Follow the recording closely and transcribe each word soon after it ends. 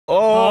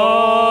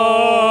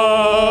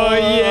Oh,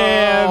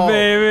 yeah,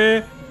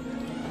 baby.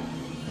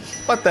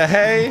 What the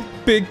hey?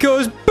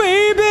 Because,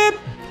 baby,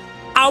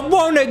 I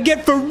wanna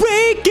get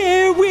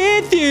freaky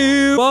with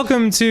you.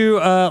 Welcome to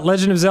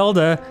Legend of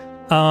Zelda,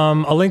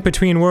 A Link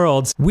Between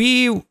Worlds.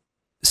 We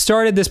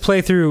started this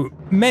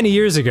playthrough many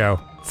years ago.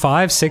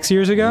 5, 6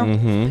 years ago?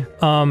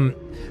 Mm-hmm.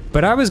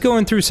 But I was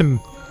going through some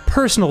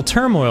personal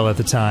turmoil at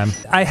the time.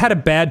 I had a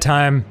bad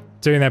time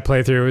doing that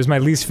playthrough. It was my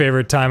least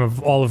favorite time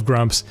of all of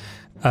Grumps.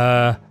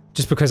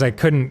 Just because I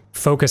couldn't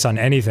focus on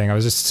anything. I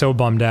was just so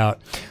bummed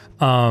out.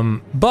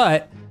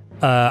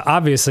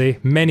 Obviously,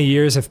 many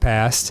years have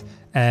passed,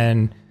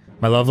 and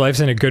my love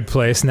life's in a good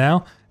place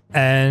now,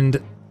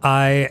 and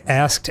I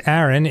asked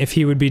Aaron if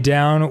he would be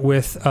down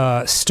with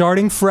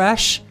starting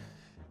fresh,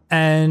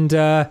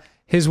 and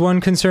his one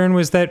concern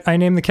was that I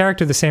named the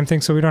character the same thing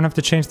so we don't have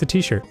to change the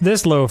t-shirt.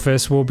 This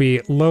Lofus will be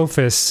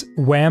Lofus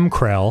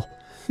Whamkrell,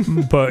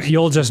 but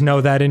you'll just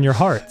know that in your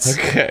hearts.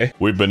 Okay.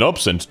 We've been up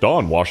since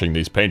dawn washing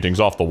these paintings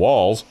off the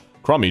walls.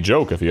 Crummy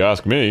joke if you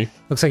ask me.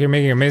 Looks like you're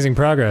making amazing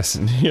progress.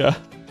 Yeah.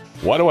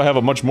 Why do I have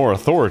a much more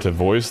authoritative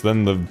voice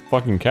than the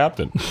fucking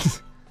captain?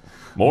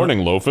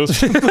 Morning,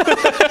 Lofus.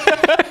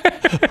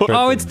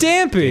 Oh, it's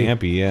Dampy!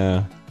 Dampy,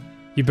 yeah.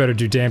 You better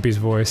do Dampy's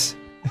voice.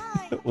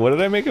 What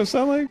did I make him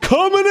sound like?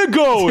 Coming and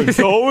going,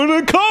 going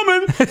and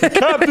coming. The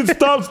captain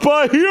stops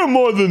by here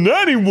more than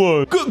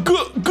anyone.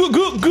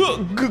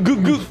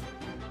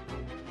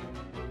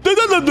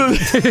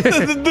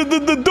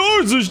 The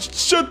doors are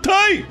shut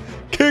tight.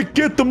 Can't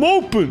get them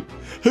open.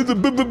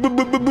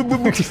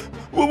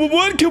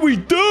 What can we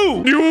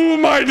do? You,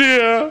 my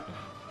dear.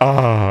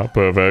 Ah,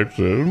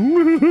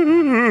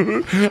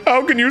 perfection.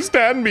 How can you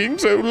stand being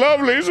so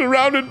lovely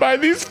surrounded by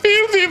these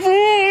filthy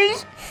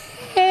fools?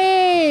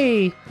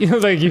 Hey! You know,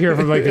 like you hear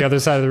from like the other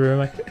side of the room,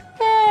 like,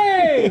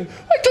 hey!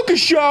 I took a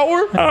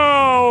shower.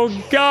 Oh,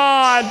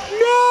 God!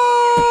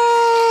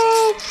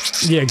 No!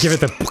 Yeah, give it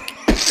the...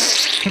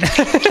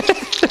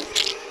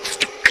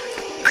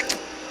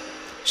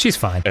 She's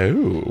fine.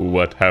 Oh,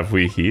 what have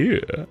we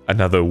here?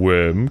 Another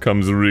worm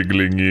comes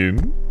wriggling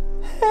in.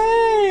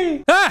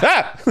 Hey!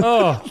 Ah!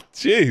 Oh.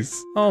 Jeez.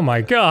 Oh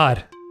my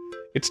God.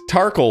 It's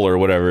Tarkle or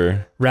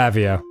whatever.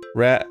 Ravio.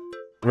 Right,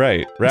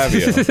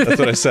 Ravio. That's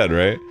what I said,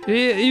 right?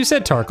 You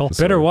said Tarkle.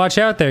 Better watch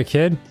out there,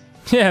 kid.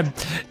 Yeah,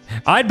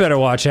 I'd better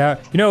watch out.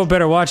 You know,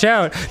 better watch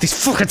out.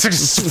 These fucking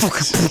piece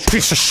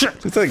of shit.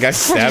 It's like a guy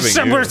stabbing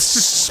you.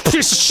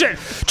 Piece of shit.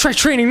 Try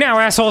training now,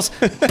 assholes.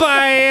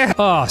 Bye.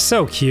 Oh,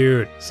 so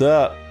cute. What's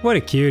up? What a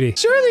cutie.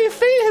 Surely if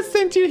fate has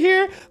sent you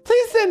here,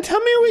 please then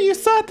tell me what you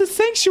saw at the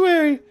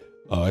sanctuary.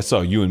 Oh, I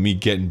saw you and me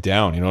getting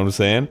down, you know what I'm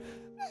saying?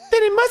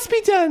 Then it must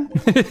be done.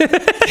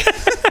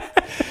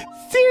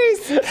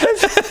 Seriously.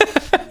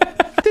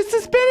 This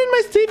has been in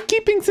my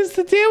safekeeping since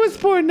the day I was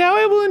born. Now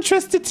I will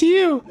entrust it to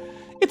you.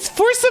 It's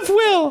force of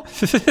will.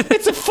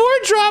 It's a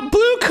 4-drop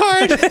blue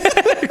card.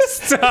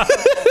 Stop.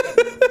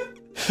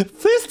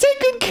 Please take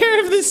good care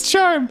of this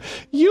charm.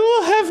 You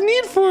will have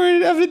need for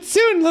it of it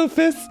soon,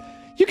 Lofus.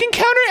 You can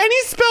counter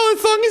any spell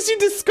as long as you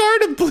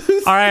discard a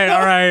blue spell.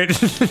 All right.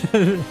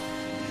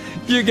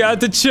 You got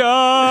the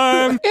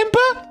charm.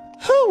 Impa,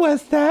 who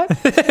was that?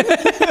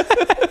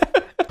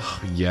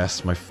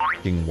 Yes, my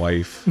fucking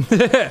wife.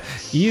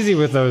 Easy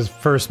with those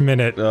first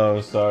minute.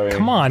 Oh, sorry.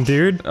 Come on,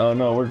 dude. Oh,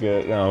 no, we're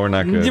good. No, we're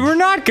not good. We're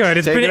not good.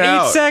 It's been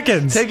 8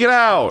 seconds. Take it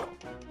out.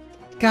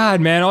 God,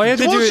 man, all you have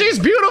to do is... she's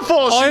beautiful.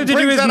 All you have to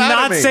do is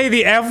not say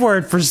the F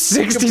word for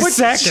 60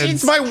 seconds.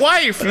 She's my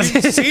wife. You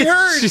see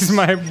her? She's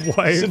my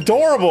wife. She's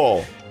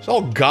adorable. She's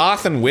all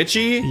goth and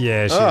witchy.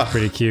 Yeah, she's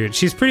pretty cute.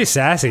 She's pretty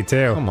sassy,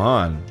 too. Come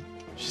on.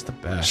 She's the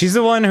best. She's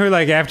the one who,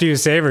 like, after you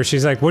save her,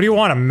 she's like, what do you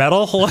want, a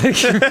medal? Like...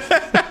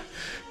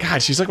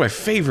 God, she's like my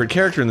favorite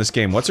character in this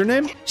game. What's her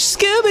name?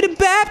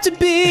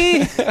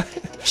 Scooby-da-bap-to-bee,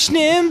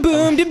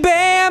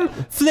 Schnim-boom-de-bam,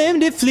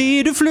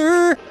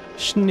 flim-de-flee-de-fleur,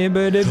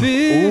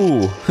 Schnibba-da-boo.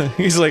 Ooh,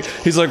 he's like,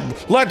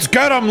 let's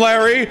get him,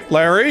 Larry.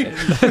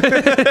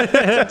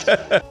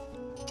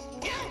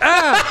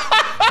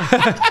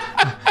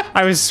 Ah!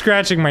 I was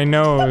scratching my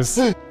nose.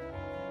 Ow.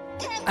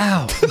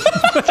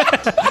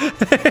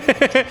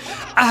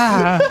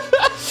 Ah.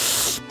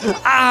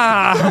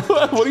 Ah!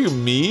 What do you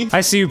mean?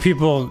 I see you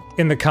people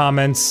in the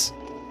comments.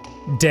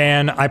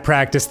 Dan, I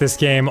practiced this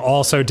game.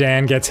 Also,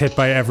 Dan gets hit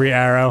by every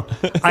arrow.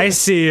 I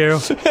see you.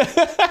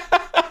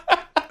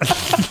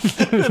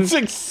 That's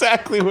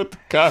exactly what the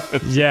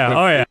comments. Yeah,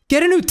 oh yeah.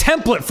 Get a new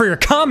template for your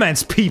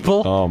comments,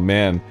 people. Oh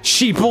man.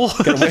 Sheeple.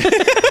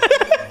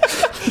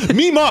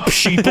 Meme up,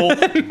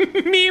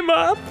 sheeple. Meme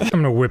up. I'm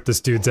gonna whip this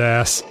dude's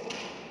ass.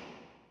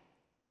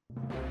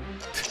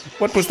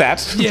 What was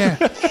that? Yeah.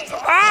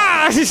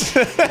 Ah!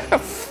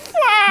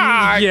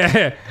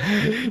 Yeah.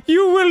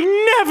 You will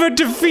never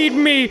defeat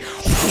me.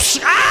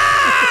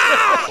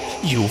 Ah!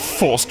 You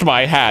forced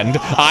my hand.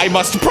 I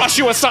must brush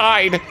you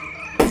aside.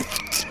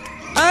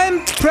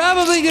 I'm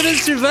probably gonna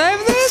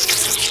survive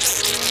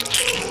this.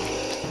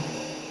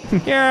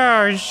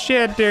 Oh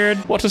shit, dude.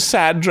 What a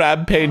sad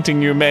drab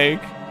painting you make.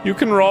 You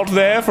can rot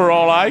there for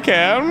all I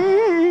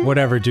can.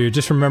 Whatever, dude.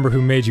 Just remember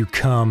who made you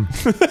come.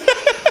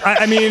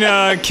 I mean,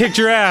 kicked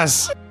your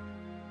ass.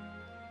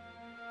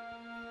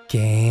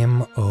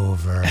 Game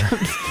over.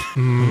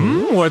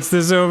 What's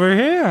this over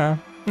here?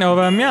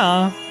 Over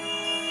here.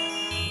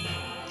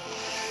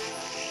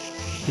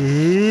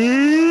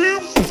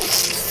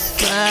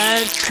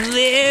 Fuck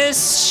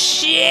this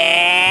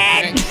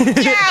shit!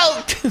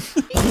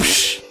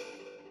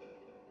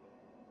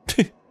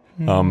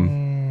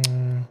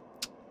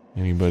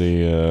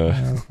 Anybody,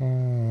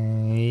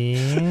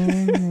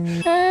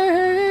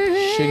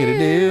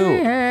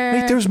 Shake-a-do.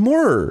 Wait, there's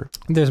more.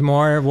 There's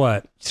more,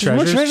 what? There's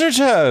more treasure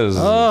chests.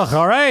 Oh,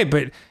 alright,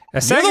 but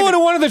a second. You're the one who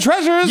wanted the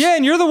treasures. Yeah,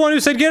 and you're the one who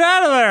said get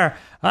out of there!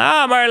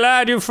 Ah, my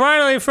lad, you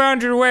finally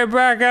found your way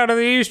back out of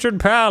the Eastern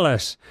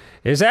Palace.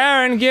 Is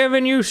Aaron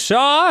giving you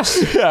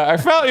sauce? Yeah, I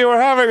felt you were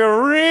having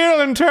a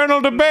real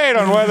internal debate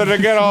on whether to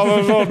get all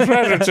those old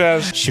treasure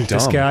chests. Shoot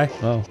this guy.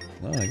 Oh,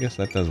 well, I guess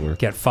that does work.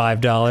 Get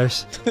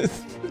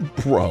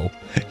 $5. Bro,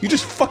 you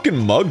just fucking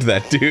mugged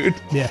that dude.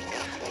 Yeah.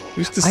 You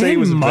used to say he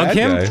was a mug bad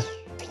him.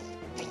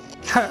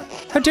 guy.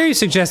 How dare you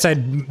suggest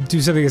I'd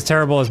do something as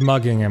terrible as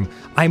mugging him?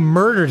 I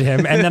murdered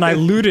him and then I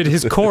looted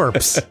his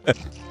corpse.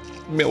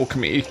 Milk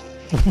me.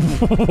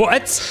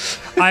 What?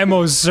 I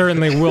most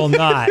certainly will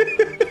not.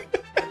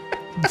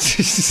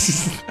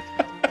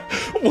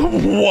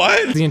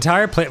 What? The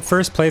entire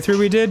first playthrough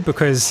we did,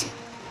 because,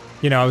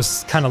 you know, I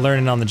was kind of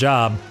learning on the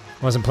job,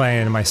 wasn't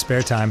playing in my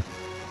spare time,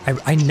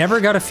 I never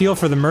got a feel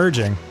for the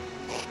merging.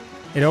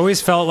 It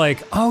always felt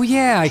like, oh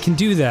yeah, I can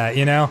do that,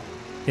 you know?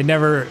 It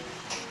never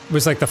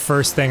was like the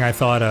first thing I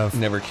thought of.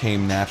 Never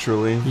came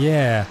naturally.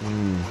 Yeah.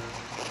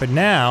 But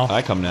now,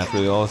 I come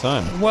naturally all the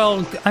time.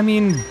 well, I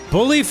mean,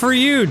 bully for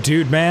you,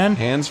 dude, man.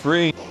 Hands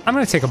free. I'm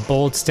gonna take a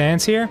bold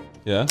stance here.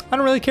 Yeah. I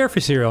don't really care for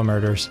serial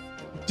murders.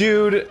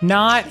 Dude.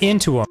 Not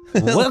into them.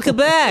 Welcome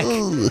back!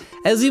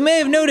 As you may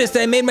have noticed,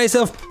 I made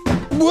myself...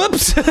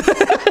 Whoops!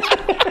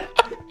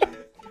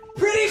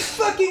 Pretty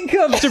fucking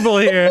comfortable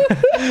here.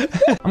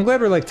 I'm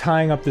glad we're like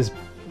tying up this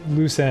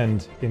loose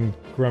end in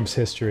Grumps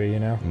history, you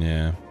know?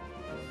 Yeah.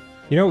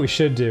 You know what we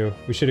should do?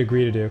 We should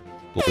agree to do.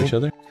 Blow each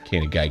other?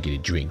 Can a guy get a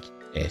drink?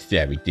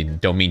 Sorry,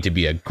 don't mean to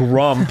be a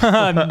grump.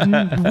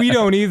 We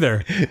don't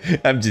either.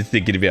 I'm just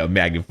thinking about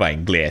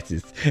magnifying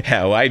glasses.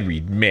 How I'd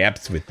read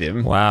maps with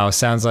them. Wow,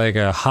 sounds like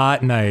a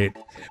hot night.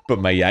 But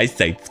my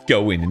eyesight's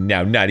going, and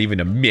now not even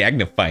a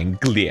magnifying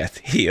glass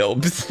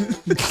helps.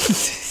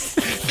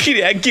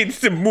 Can I get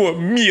some more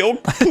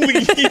milk,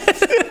 please?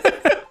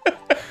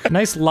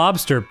 Nice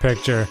lobster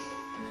picture.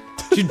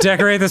 Did you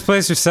decorate this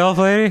place yourself,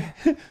 lady?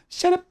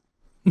 Shut up.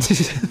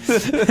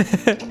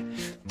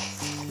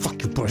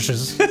 Fuck your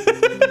bushes.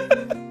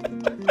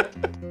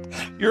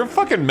 You're a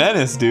fucking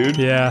menace, dude.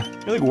 Yeah.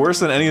 You're like worse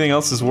than anything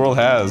else this world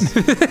has.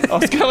 Oh,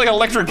 it's got like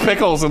electric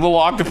pickles and little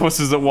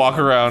octopuses that walk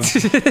around.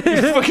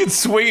 You're fucking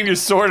swinging your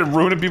sword and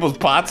ruining people's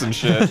pots and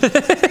shit.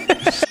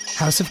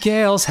 House of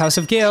Gales,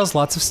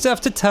 lots of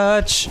stuff to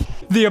touch.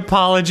 The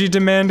apology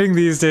demanding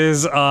these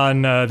days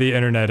on the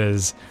internet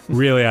is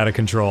really out of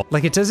control.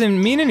 Like, it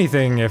doesn't mean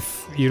anything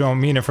if you don't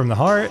mean it from the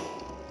heart.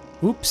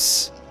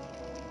 Oops.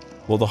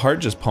 Well, the heart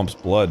just pumps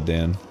blood,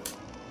 Dan.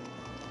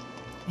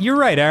 You're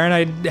right, Aaron,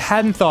 I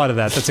hadn't thought of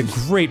that. That's a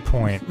great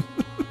point.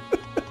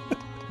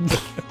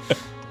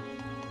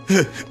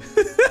 Is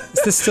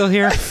this still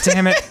here?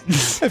 Damn it.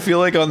 I feel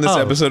like on this Oh.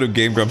 episode of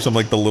Game Grumps, I'm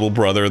like the little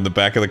brother in the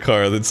back of the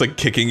car that's like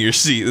kicking your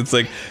seat. It's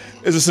like,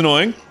 is this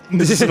annoying?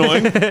 Is this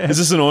annoying? Is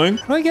this annoying?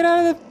 How do I get out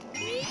of the...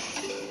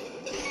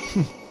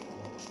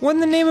 What in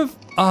the name of...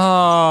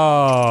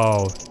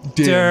 Oh.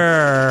 Dan.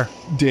 Durr.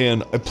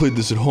 Dan, I played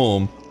this at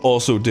home.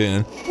 Also,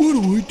 Dan, what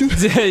do I do?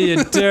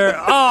 Durr.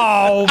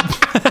 Oh.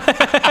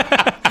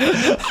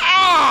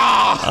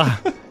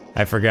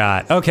 I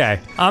forgot. Okay,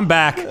 I'm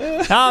back.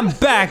 I'm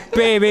back,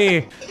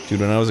 baby. Dude,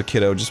 when I was a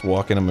kid, I would just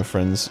walk into my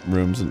friends'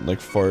 rooms and like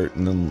fart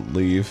and then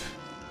leave.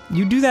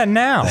 You do that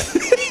now.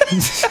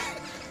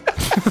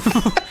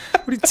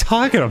 What are you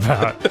talking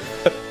about?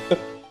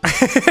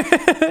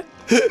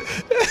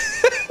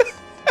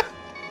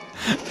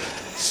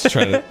 Just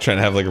trying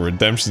to have like a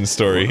redemption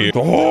story here.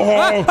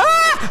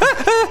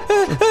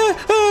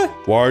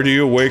 Why do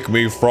you wake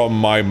me from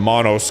my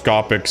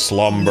monoscopic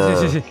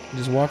slumber?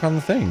 Just walk on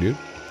the thing, dude.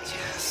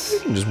 Yes. You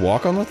can just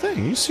walk on the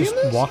thing. You see Just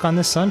this? walk on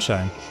this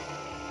sunshine.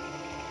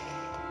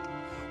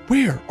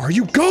 Where are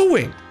you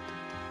going?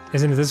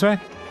 Isn't it this way?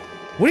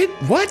 What?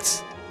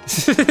 What?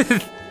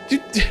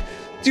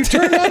 you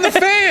turned on the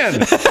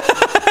fan.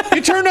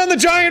 You turned on the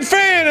giant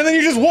fan, and then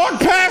you just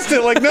walked past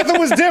it like nothing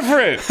was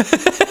different.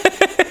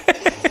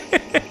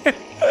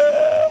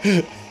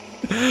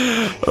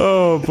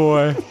 Oh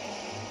boy.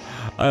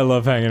 I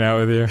love hanging out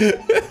with you.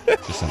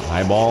 Just an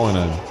eyeball and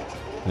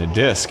a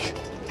disc.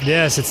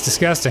 Yes, it's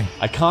disgusting.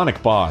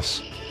 Iconic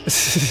boss.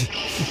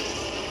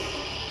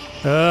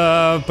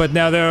 But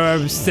now there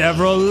are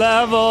several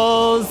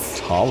levels.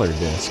 Taller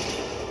disc.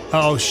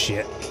 Oh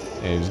shit.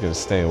 Yeah, you just gotta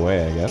stay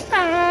away, I guess.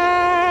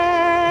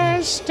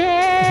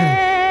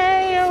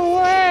 Stay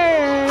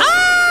away.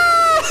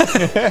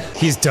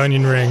 He's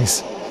Dunyan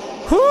Rings.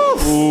 Whew.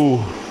 Ooh.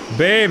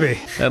 Baby.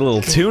 That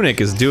little tunic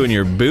is doing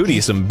your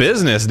booty some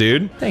business,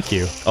 dude. Thank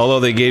you. Although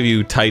they gave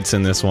you tights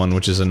in this one,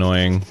 which is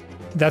annoying.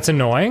 That's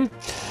annoying?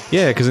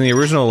 Yeah, because in the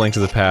original Link to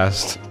the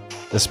Past,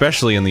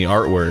 especially in the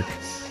artwork,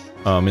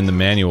 in the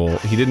manual,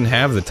 he didn't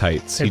have the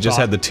tights. He just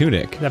had the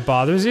tunic. That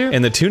bothers you?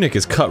 And the tunic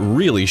is cut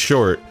really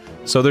short.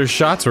 So there's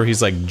shots where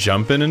he's like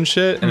jumping and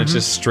shit, and it's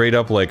just straight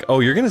up like, oh,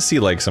 you're gonna see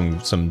like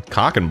some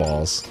cock and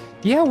balls.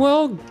 Yeah,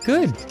 well,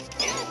 good.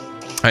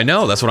 I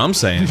know, that's what I'm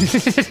saying.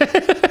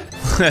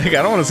 Like,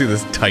 I don't want to see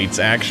this tights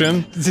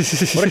action.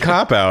 What a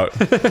cop-out.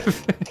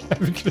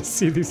 I'm gonna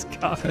see these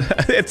cock.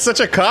 It's such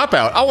a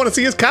cop-out. I want to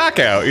see his cock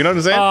out, you know what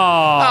I'm saying?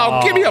 Oh,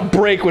 give me a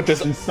break with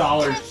this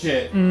installer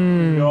shit.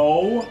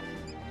 No.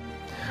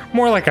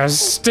 More like a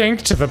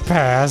stink to the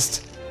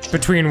past.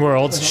 Between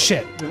worlds.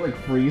 Shit. Did it like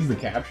freeze the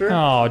capture?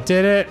 Oh,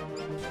 did it?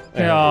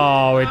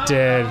 Oh, it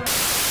did.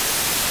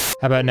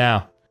 How about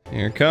now?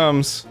 Here it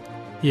comes.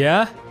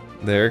 Yeah?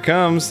 There it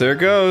comes. There it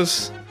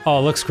goes. Oh,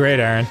 it looks great,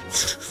 Aaron.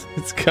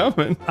 It's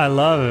coming. I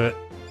love it.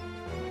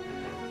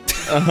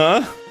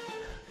 Uh-huh.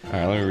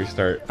 Alright, let me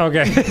restart.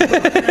 Okay.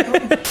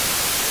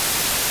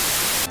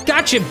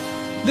 Gotcha,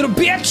 little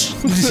bitch!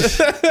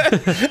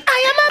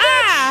 I am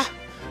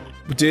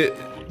a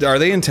Are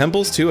they in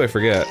temples too? I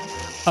forget.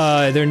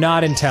 They're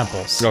not in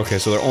temples. Okay,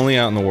 so they're only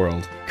out in the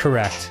world.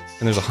 Correct.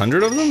 And there's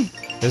 100 of them?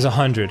 There's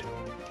 100.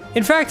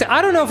 In fact,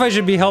 I don't know if I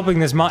should be helping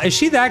this mom. Is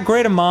she that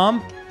great a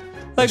mom?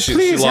 Like,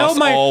 please she help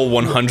lost all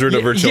 100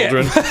 of her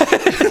children?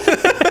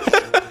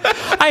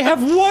 I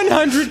have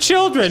 100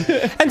 children,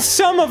 and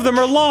some of them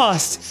are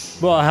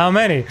lost. Well, how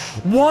many?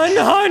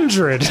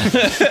 100!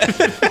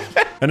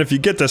 And if you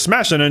get to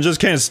smashing and just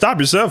can't stop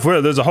yourself,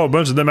 well, there's a whole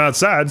bunch of them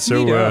outside,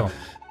 so, Neato.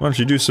 why don't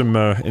you do some,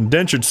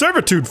 indentured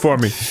servitude for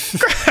me?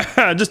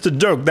 Just a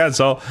joke, that's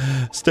all.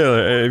 Still,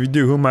 if you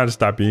do, who am I to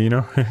stop you, you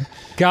know?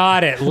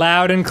 Got it,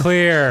 loud and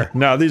clear.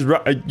 Now, these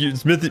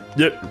Smithy,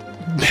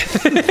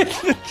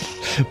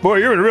 boy,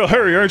 you're in a real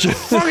hurry, aren't you?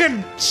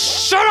 Fucking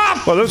shut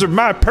up! Well, those are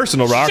my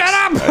personal rocks. Shut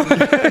up!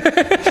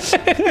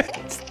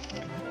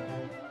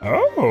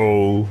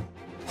 Oh.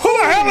 Who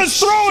the hell is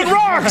throwing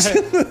rocks?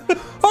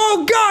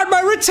 Oh god,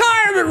 my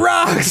retirement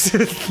rocks!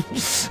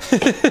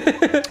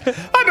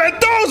 I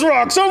bet those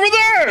rocks over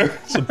there!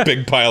 It's a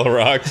big pile of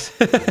rocks.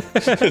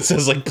 It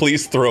says like,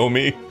 please throw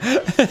me.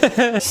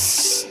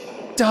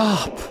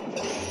 Stop.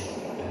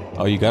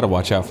 Oh, you gotta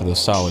watch out for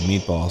those solid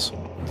meatballs.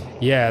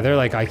 Yeah, they're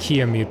like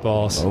IKEA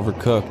meatballs.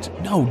 Overcooked.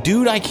 No,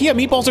 dude, IKEA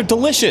meatballs are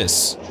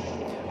delicious.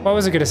 Well, I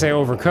wasn't gonna say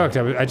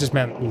overcooked, I just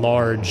meant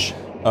large.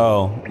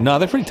 Oh, no,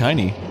 they're pretty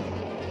tiny.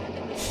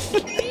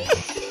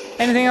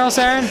 Anything else,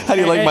 Aaron? How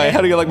do you like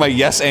my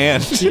yes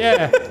and?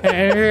 Yeah.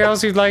 Anything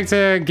else you'd like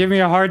to give me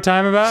a hard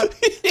time about?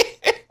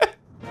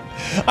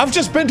 I've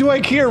just been to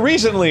IKEA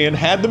recently and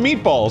had the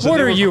meatballs. What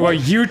are you, a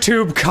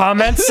YouTube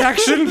comment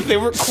section? They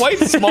were quite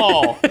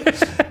small.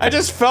 I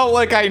just felt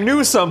like I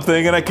knew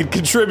something and I could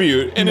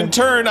contribute, and in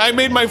turn, I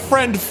made my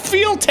friend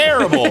feel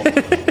terrible.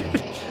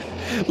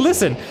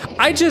 Listen,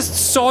 I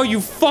just saw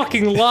you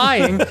fucking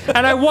lying,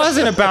 and I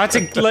wasn't about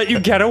to let you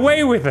get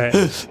away with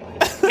it.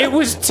 It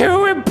was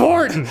too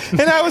important.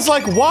 And I was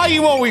like, why are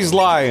you always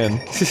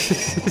lying?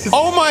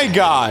 Oh my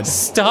god.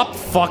 Stop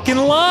fucking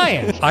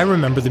lying. I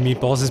remember the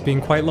meatballs as being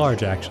quite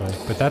large, actually,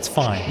 but that's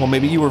fine. Well,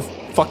 maybe you were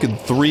fucking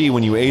 3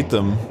 when you ate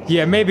them.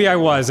 Yeah, maybe I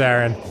was,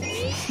 Aaron.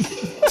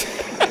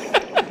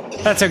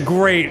 That's a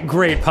great,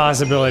 great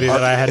possibility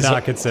that I had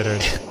not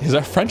considered. Is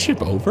our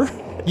friendship over?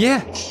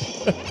 Yeah.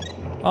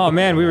 Oh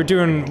man, we were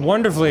doing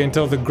wonderfully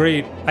until the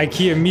great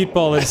IKEA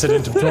meatball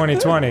incident of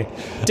 2020.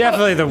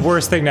 Definitely the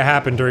worst thing to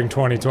happen during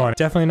 2020.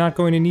 Definitely not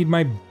going to need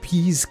my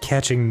bees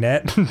catching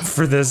net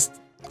for this.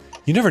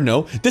 You never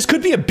know. This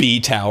could be a bee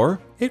tower.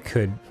 It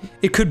could.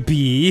 It could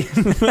be. Bee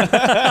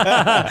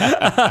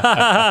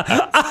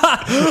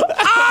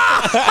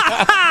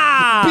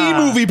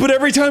movie, but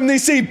every time they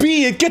say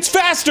bee, it gets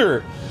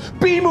faster.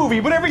 Bee movie,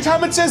 but every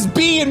time it says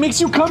bee, it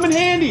makes you come in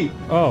handy.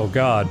 Oh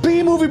god.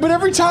 Bee movie, but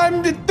every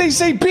time they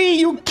say bee,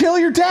 you kill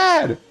your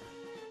dad.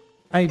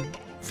 I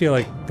feel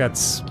like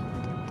that's...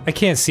 I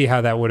can't see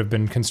how that would have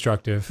been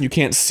constructive. You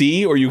can't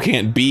see or you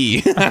can't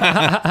be.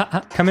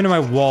 Come into my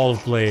wall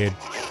of blade.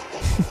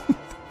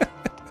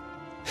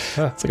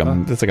 It's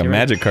like a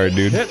magic card,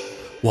 dude. Hit.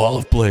 Wall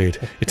of Blade.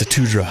 It's a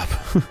 2-drop.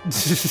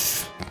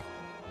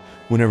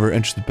 Whenever it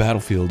enters the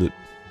battlefield, it...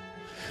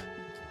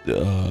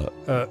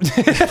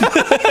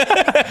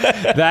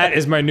 That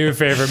is my new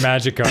favorite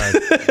magic card.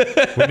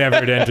 Whenever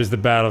it enters the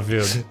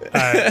battlefield.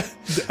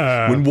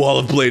 when Wall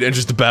of Blade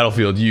enters the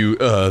battlefield, you,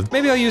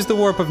 Maybe I'll use the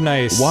Warp of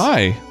Nice.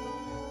 Why?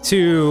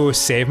 To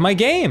save my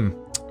game.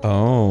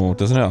 Oh,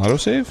 doesn't it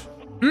autosave?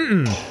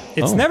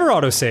 It's never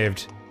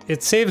autosaved.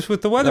 It saves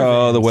with the weather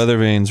Oh, vanes. the weather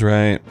vanes,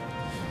 right.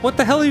 What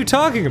the hell are you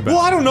talking about? Well,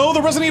 I don't know.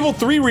 The Resident Evil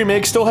 3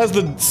 remake still has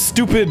the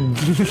stupid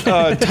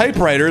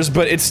typewriters,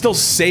 but it still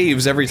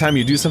saves every time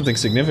you do something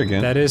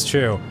significant. That is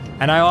true.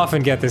 And I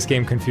often get this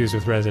game confused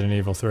with Resident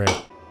Evil 3.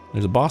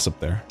 There's a boss up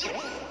there.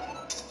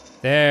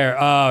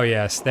 There. Oh,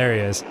 yes. There he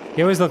is.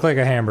 He always looked like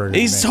a hamburger.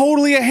 He's to me.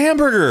 totally a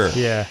hamburger!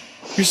 Yeah.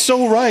 You're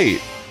so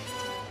right.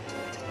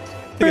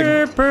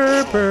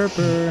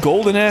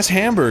 Golden ass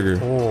hamburger.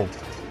 Oh.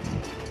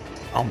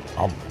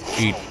 I'll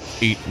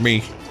eat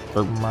me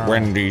for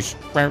Wendy's.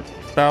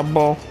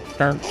 Double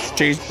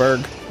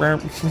cheeseburger.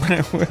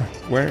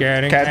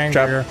 Getting Ketchup.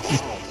 angrier.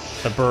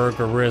 The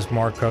burger is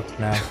more cooked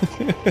now.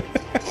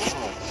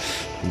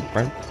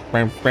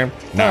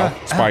 Now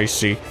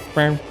spicy.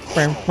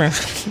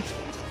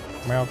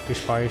 Milky,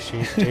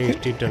 spicy,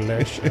 tasty,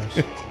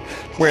 delicious.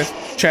 With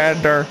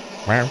cheddar.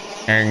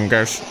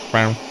 Angus.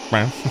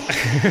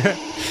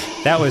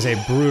 That was a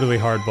brutally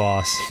hard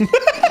boss.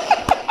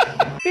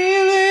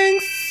 Feeling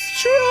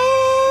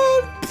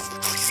strong.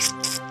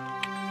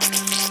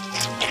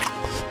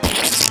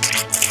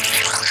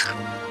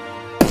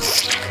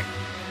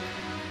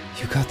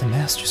 You got the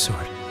Master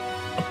Sword.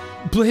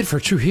 A blade for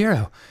a true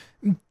hero.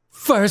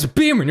 Fires a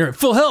beam when you're at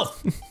full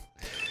health.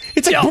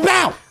 It's like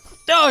wow.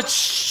 Oh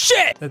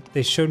shit!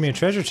 They showed me a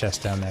treasure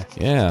chest down there.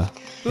 Yeah,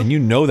 and you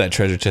know that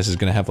treasure chest is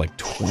gonna have like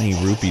 20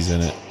 rupees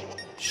in it.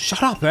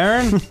 Shut up,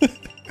 Aaron. I'm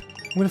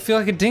gonna feel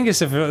like a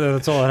dingus if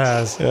that's all it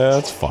has. Yeah,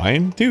 that's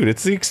fine, dude.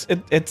 It's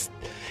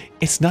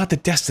not the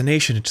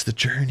destination; it's the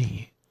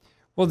journey.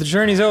 Well, the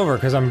journey's over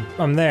because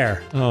I'm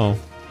there. Oh,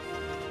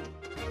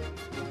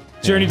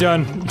 Journey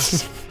done.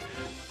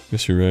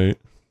 guess you're right.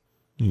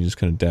 You just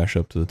kind of dash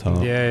up to the top.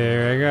 Yeah,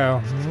 here I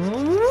go.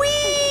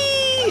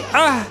 Whee!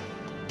 Ah!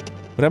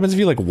 What happens if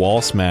you like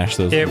wall smash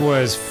those? It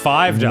was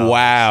 $5.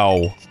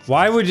 Wow.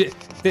 Why would you?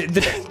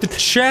 The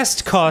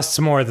chest costs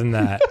more than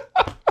that.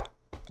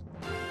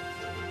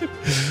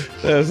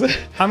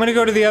 I'm gonna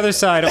go to the other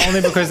side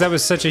only because that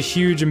was such a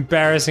huge,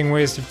 embarrassing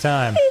waste of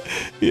time.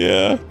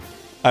 Yeah.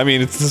 I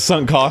mean, it's the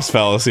sunk cost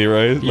fallacy,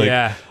 right? Like,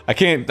 Yeah. I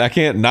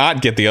can't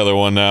not get the other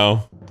one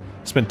now.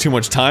 Spent too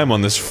much time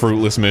on this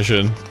fruitless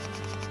mission.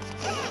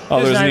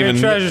 Oh, There's not even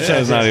treasure There's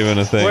chest. not even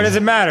a thing. What does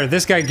it matter?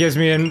 This guy gives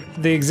me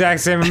the exact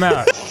same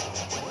amount.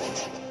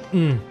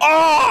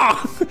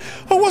 Ah!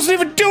 I wasn't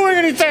even doing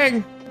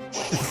anything.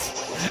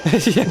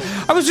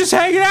 I was just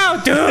hanging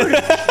out, dude.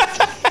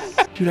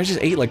 Dude, I just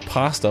ate like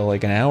pasta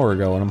like an hour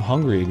ago, and I'm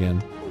hungry again.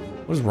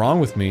 What is wrong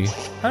with me?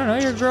 I don't know.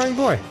 You're a growing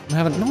boy.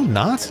 No, I'm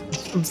not.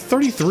 I'm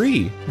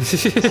 33.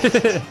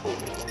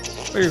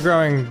 Well, you're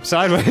growing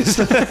sideways.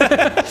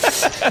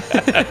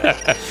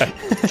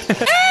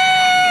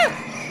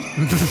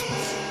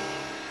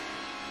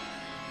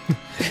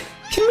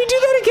 Can we do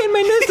that again?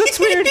 My nose looks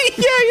weird.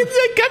 Yeah,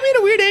 it got me in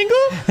a weird angle.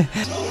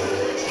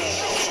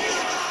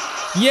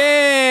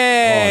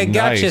 Yeah, Oh,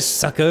 gotcha, nice.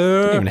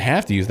 sucker. Didn't even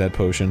have to use that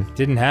potion.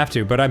 Didn't have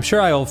to, but I'm sure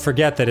I'll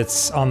forget that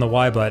it's on the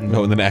Y button.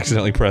 Oh, and then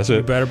accidentally press You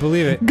it. better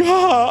believe it.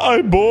 Gah,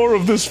 I'm bored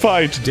of this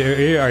fight.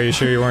 Are you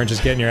sure you weren't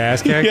just getting your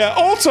ass kicked? Yeah,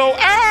 also,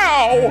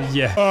 ow!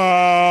 Yeah.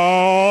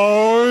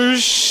 Oh,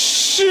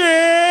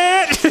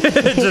 shit!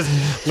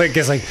 Just Link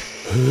is like,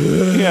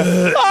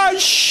 Yeah. Oh,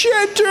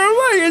 shit, dude,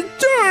 what are you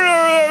doing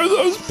over there with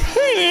those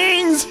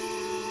paintings?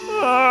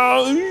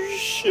 Oh,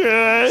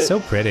 shit.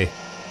 so pretty.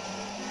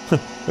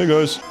 There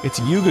goes. It's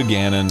Yuga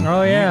Ganon.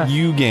 Oh, yeah.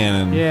 You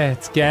Ganon. Yeah,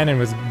 it's Ganon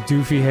with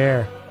doofy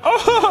hair.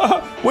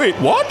 Wait,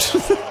 what?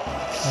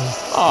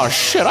 Oh,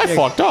 shit, I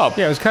fucked up.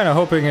 Yeah, I was kind of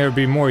hoping there would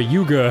be more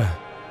Yuga.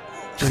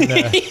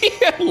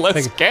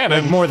 Let's Ganon.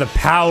 Like more the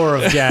power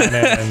of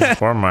Ganon.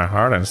 Pour my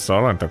heart and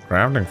soul into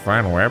crafting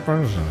fine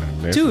weapons.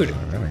 And this Dude, is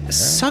really good.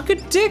 suck a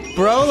dick,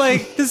 bro.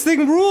 Like, this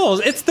thing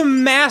rules. It's the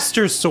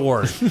Master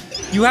Sword.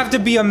 You have to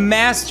be a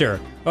master.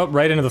 Oh,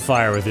 right into the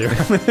fire with you.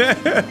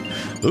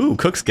 Ooh,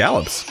 Cook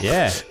Scallops.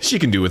 Yeah. She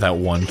can do without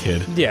one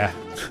kid. Yeah.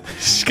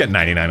 She's got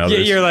 99 others.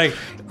 Yeah, you're like,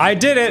 I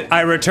did it.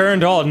 I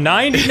returned all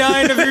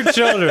 99 of your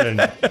children.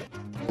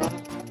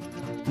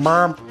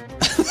 Burp.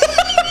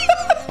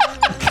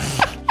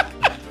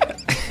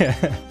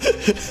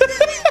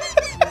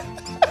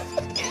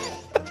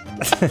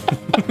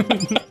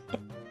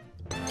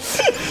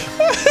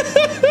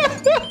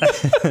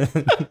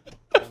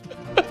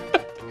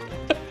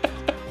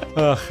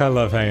 Ugh, I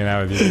love hanging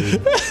out with you,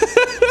 dude.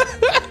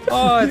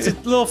 Oh, it's a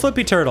little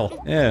flippy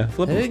turtle. Yeah,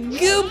 flip him.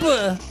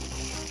 Gooba.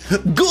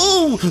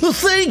 Go!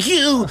 Thank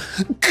you!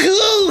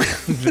 Go!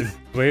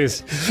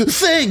 Please.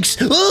 Thanks!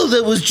 Oh,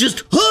 that was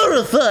just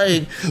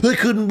horrifying! I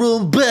couldn't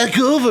roll back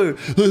over.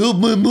 I hope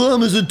my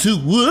mom isn't too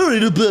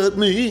worried about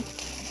me.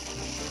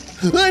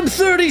 I'm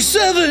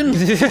 37!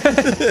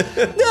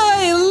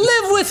 I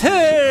live with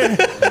her!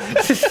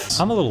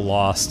 I'm a little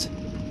lost.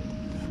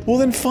 Well,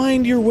 then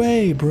find your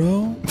way,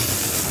 bro.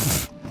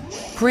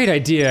 Great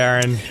idea,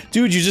 Aaron.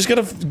 Dude, you just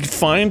gotta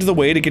find the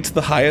way to get to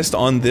the highest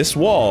on this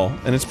wall,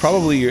 and it's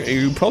probably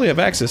you probably have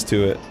access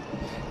to it.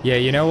 Yeah,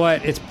 you know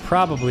what? It's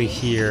probably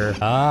here.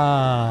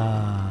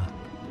 Ah.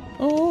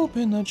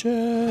 Open the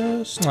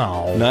chest.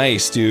 Oh.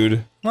 Nice,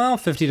 dude. Well,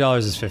 $50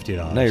 is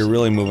 $50. Now you're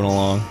really moving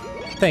along.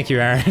 Thank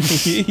you, Aaron.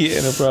 Yeah,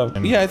 no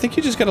problem. Yeah, I think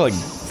you just gotta like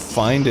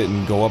find it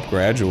and go up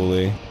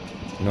gradually.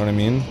 You know what I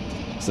mean?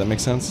 Does that make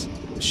sense?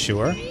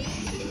 Sure.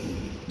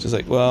 Just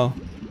like, well.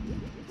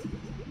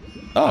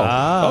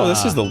 Oh,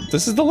 this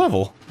is the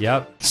level.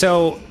 Yep.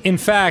 So, in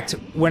fact,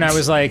 when I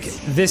was like,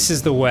 this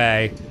is the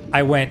way,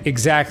 I went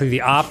exactly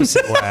the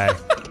opposite way.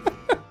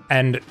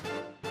 and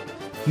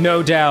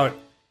no doubt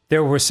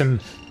there was some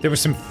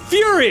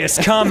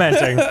furious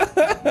commenting.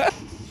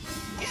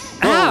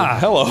 Ah,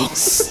 Hello.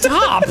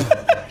 stop!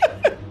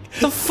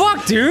 The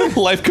fuck, dude?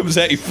 Life comes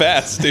at you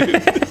fast,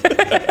 dude.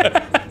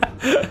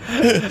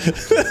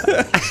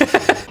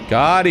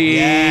 Got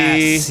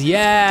it.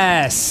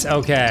 Yes,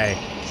 okay.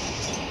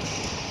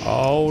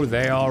 Oh,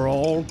 they are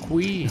all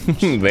queens.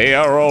 They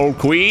are all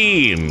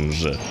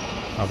queens.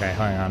 Okay,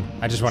 hang on.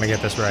 I just want to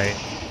get this right.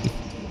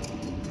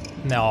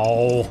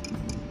 No.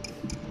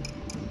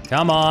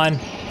 Come on.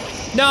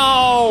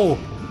 No!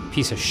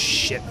 Piece of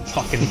shit.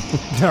 Fucking.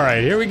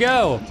 Alright, here we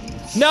go.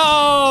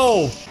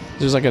 No!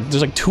 There's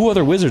like 2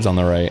 other wizards on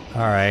the right.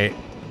 Alright.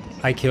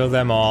 I killed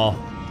them all.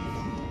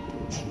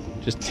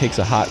 Just takes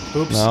a hot.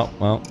 Oops. No,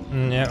 well.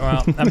 Yeah,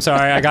 well, I'm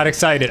sorry. I got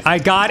excited. I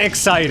got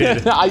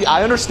excited.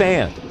 I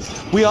understand.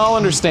 We all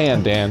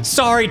understand, Dan.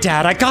 Sorry,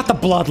 Dad. I got the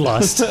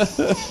bloodlust.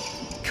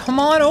 Come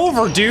on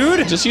over,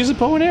 dude. Just use a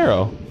bow and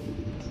arrow.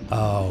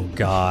 Oh,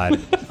 God.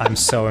 I'm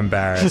so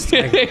embarrassed.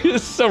 You're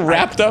so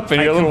wrapped up in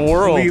your little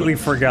world. I completely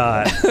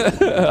forgot.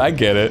 I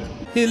get it.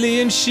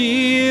 Hylian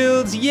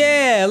shields.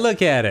 Yeah,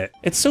 look at it.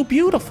 It's so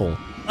beautiful.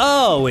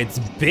 Oh, it's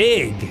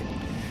big.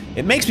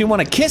 It makes me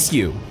want to kiss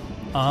you.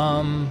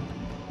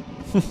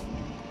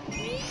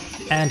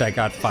 And I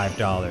got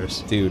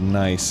 $5. Dude,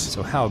 nice.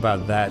 So how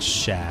about that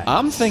shat?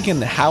 I'm thinking,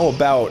 how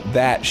about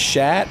that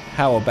shat?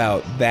 How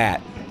about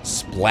that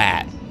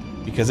splat?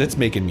 Because it's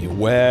making me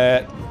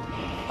wet.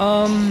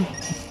 Oh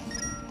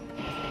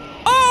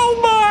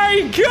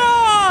my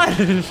God!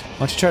 Why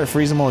don't you try to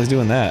freeze him while he's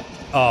doing that?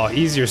 Oh,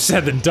 easier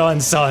said than done,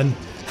 son.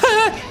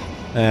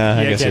 Yeah,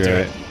 I guess can't you're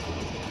do right. it.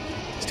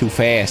 It's too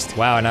fast.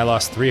 Wow, and I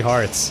lost 3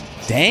 hearts.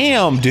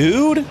 Damn,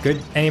 dude.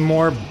 Good. Any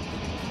more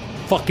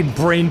fucking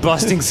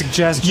brain-busting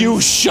suggestions?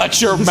 You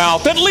shut your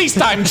mouth. At least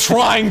I'm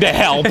trying to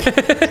help.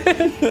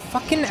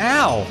 Fucking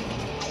ow.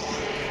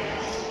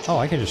 Oh,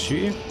 I can just shoot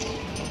you?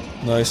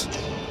 Nice.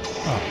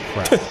 Oh,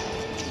 crap.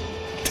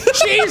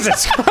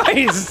 Jesus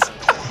Christ!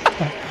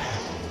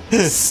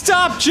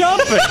 Stop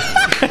jumping!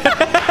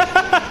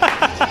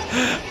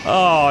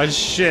 Oh,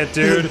 shit,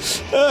 dude.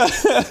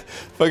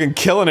 Fucking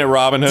killing it,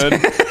 Robin Hood.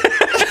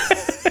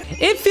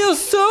 It feels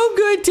so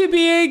good to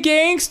be a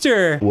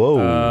gangster.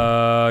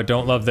 Whoa.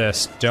 Don't love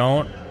this.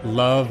 Don't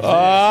love this.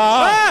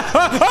 Oh,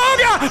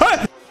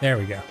 God! There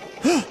we go.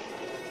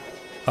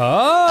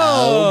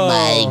 Oh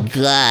my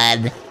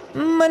god.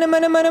 Money,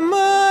 money, money,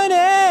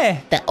 money!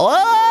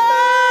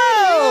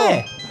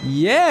 Oh!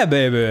 Yeah,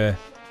 baby.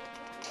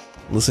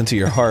 Listen to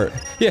your heart.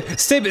 Yeah,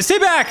 stay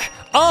back!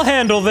 I'll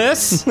handle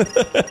this!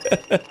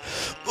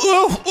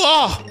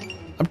 Oh,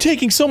 I'm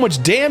taking so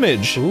much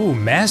damage. Ooh,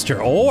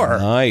 master ore.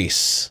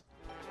 Nice.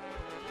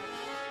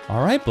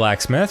 Alright,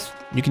 blacksmith.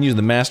 You can use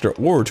the master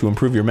ore to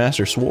improve your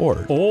master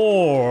sword.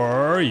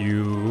 Or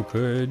you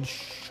could...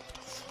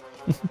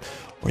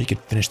 Or you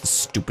could finish the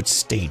stupid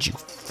stage, you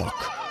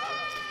fuck.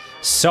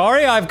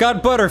 Sorry, I've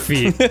got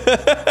butterfeet.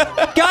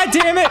 God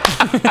damn it!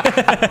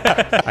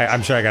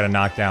 I'm sure I gotta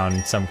knock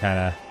down some kind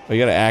of... Oh, you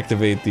gotta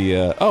activate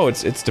the, oh,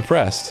 it's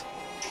depressed.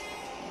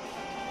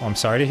 Oh, I'm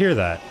sorry to hear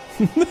that.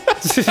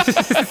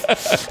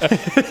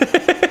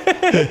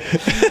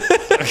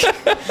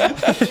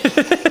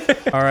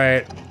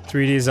 Alright,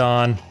 3D's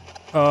on.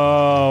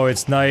 Oh,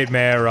 it's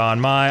nightmare on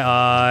my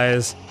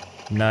eyes.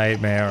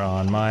 Nightmare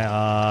on my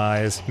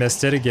eyes.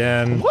 Missed it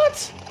again.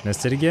 What?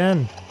 Missed it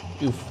again.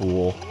 You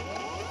fool.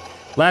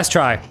 Last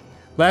try.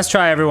 Last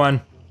try,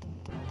 everyone.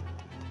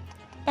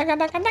 You're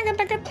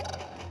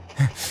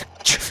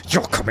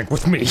coming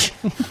with me.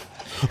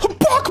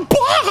 Bark,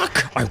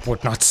 bark! I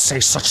would not say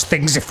such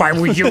things if I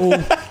were you.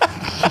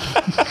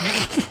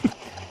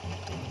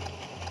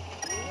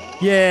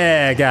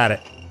 Yeah, got it.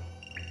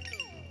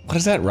 What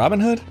is that, Robin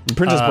Hood?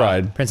 Princess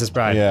Bride. Princess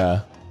Bride.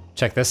 Yeah.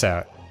 Check this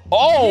out.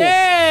 Oh!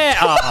 Yeah!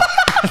 Oh.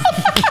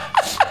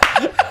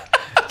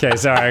 Okay,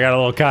 sorry, I got a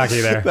little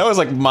cocky there. That was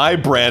like my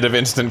brand of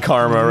instant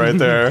karma right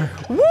there.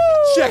 Woo!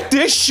 Check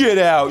this shit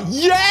out!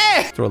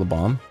 Yeah! Throw the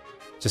bomb.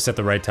 Just at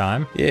the right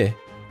time? Yeah.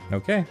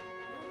 Okay.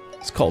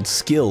 It's called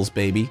skills,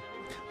 baby.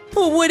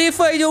 But what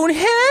if I don't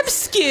have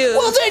skills?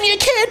 Well, then you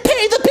can't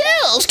pay the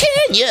bills,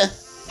 can you?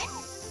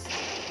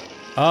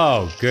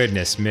 Oh,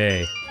 goodness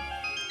me.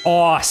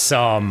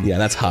 Awesome. Yeah,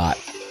 that's hot.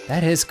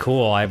 That is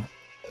cool. I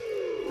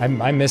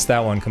missed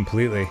that one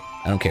completely.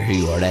 I don't care who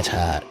you are, that's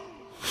hot.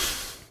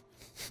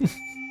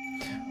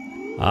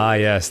 Ah,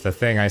 yes, the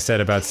thing I said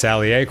about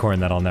Sally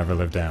Acorn that I'll never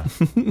live down.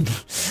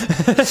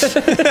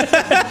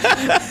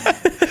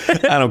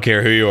 I don't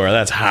care who you are,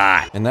 that's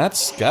hot. And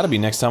that's gotta be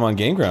next time on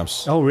Game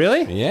Grumps. Oh,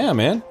 really? Yeah,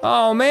 man.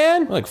 Oh,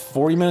 man. We're like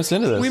 40 minutes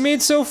into this. We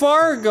made so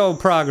far go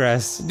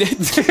progress. Okay,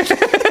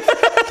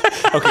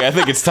 I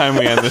think it's time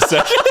we end this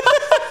session.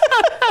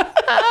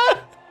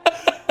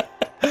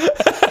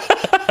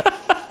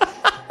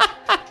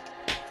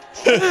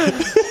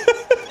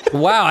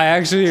 Wow, I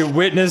actually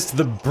witnessed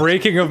the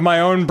breaking of my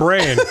own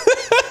brain.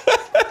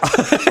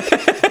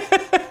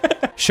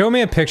 Show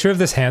me a picture of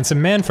this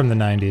handsome man from the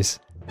 90s.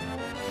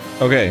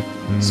 Okay,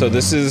 so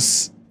this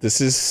is This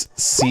is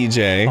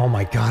CJ. Oh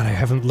my god, I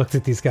haven't looked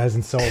at these guys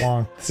in so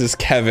long. This is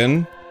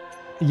Kevin.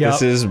 Yep.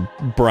 This is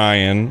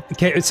Brian.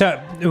 Okay, so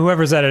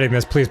whoever's editing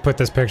this, please put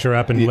this picture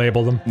up and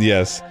label them.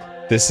 Yes.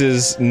 This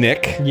is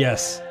Nick.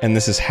 Yes. And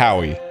this is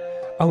Howie.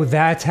 Oh,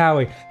 that's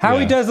Howie.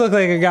 Howie does look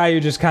like a guy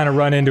you just kind of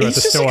run into at the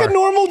store. He's just like a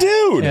normal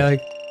dude. Yeah,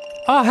 like,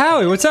 oh,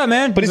 Howie, what's up,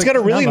 man? But he's got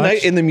a really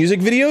nice, in the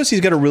music videos,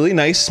 he's got a really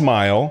nice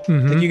smile.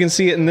 Like you can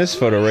see it in this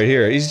photo right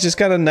here. He's just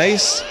got a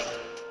nice,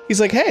 he's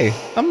like, hey,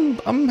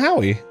 I'm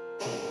Howie.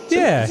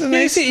 Yeah,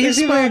 He's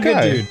he's like a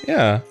good dude.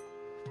 Yeah.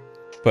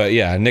 But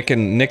yeah, Nick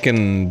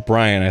and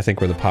Brian, I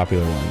think, were the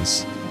popular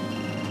ones.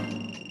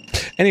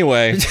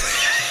 Anyway.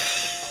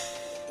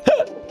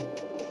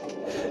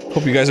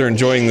 Hope you guys are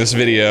enjoying this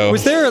video.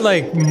 Was there,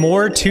 like,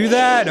 more to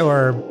that,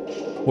 or...?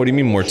 What do you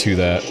mean more to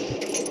that?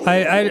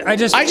 I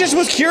just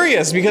was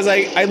curious, because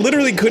I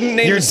literally couldn't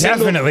name You're a single...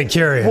 definitely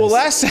curious. Well,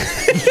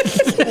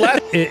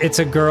 It's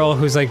a girl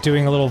who's, like,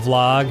 doing a little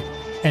vlog,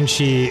 and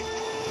she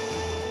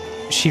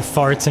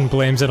farts and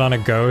blames it on a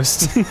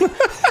ghost.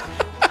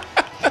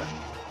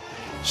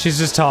 She's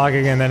just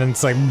talking, and then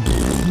it's like,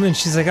 and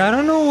she's like, I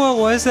don't know what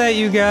was that,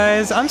 you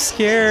guys. I'm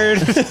scared.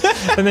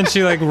 And then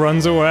she like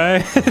runs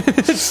away.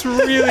 It's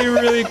really,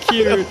 really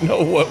cute. I don't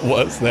know what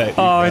was that.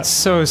 Oh, it's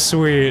so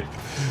sweet.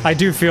 I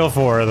do feel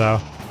for her though.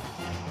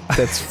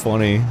 That's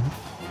funny.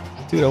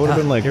 Dude, I would have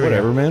been like,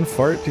 whatever, man.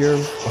 Fart your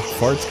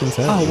farts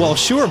consent. Oh, well,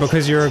 sure,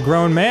 because you're a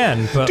grown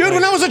man. But dude,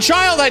 when I was a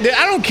child, I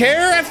don't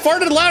care. I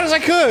farted as loud as I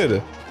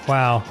could.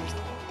 Wow.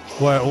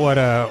 What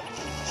a...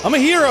 I'm a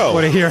hero.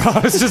 What a hero. I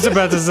was just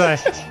about to say.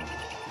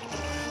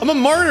 I'm a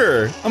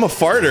martyr. I'm a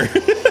farter.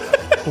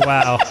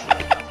 Wow.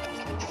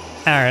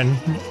 Aaron.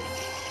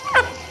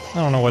 I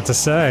don't know what to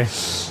say.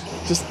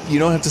 Just, you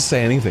don't have to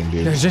say anything,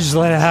 dude. Just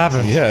let it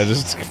happen. Yeah,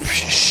 just...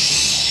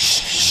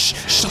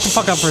 Shut the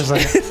fuck up for a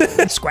second.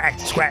 Squack,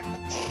 squack.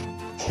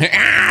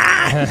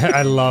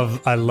 I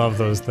love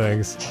those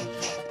things.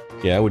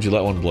 Yeah, would you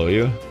let one blow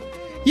you?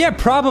 Yeah,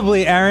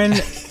 probably, Aaron.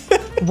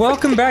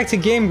 Welcome back to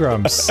Game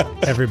Grumps,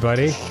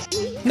 everybody.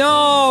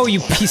 No, you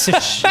piece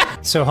of shit.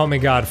 So help me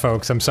God,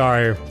 folks. I'm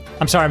sorry.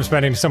 I'm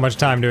spending so much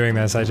time doing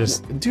this. I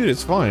just... Dude,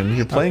 it's fine.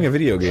 You're playing a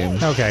video game.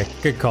 Okay,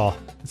 good call.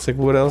 It's like,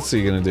 what else are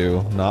you gonna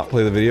do? Not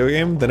play the video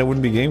game? Then it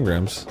wouldn't be Game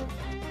Grumps.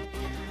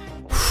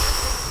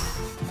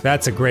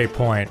 That's a great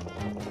point.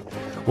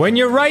 When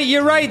you're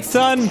right,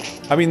 son!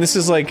 I mean, this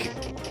is like...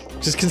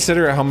 Just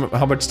consider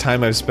how much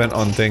time I've spent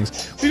on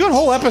things. We've got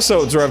whole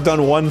episodes where I've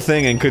done one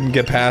thing and couldn't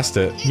get past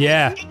it.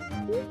 Yeah.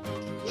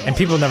 And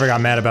people never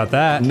got mad about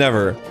that.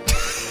 Never.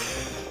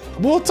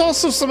 Well, it's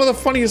also some of the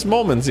funniest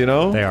moments, you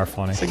know? They are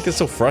funny. I get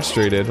so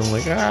frustrated. I'm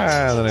like,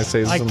 and then I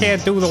say I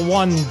can't do the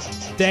one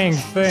dang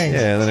thing.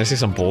 Yeah, and then I say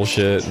some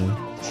bullshit, and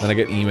then I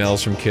get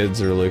emails from kids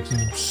that are like, you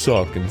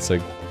suck, and it's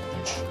like,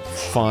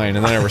 fine.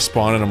 And then I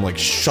respond, and I'm like,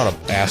 shut up,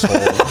 asshole.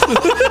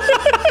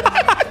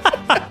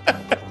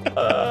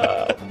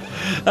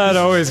 That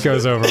always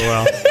goes over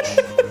well.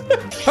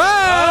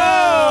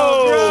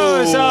 Oh,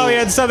 gross! Oh, he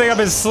had something up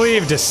his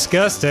sleeve.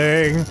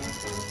 Disgusting.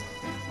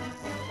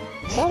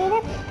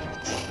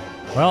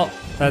 Well,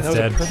 that's that was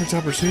dead. a perfect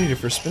opportunity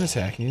for a spin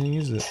attack. You didn't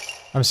use it.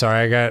 I'm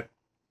sorry.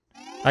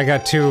 I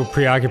got too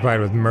preoccupied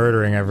with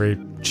murdering every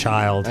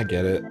child. I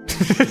get it.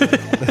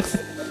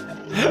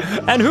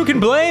 And who can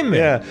blame me?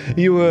 Yeah,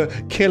 you were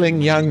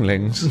killing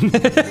younglings.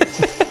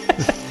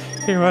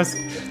 He was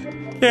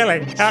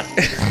killing.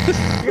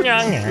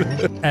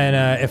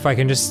 And if I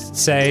can just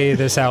say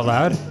this out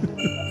loud,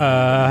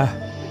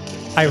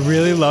 I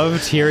really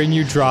loved hearing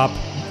you drop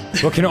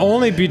what can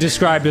only be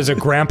described as a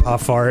grandpa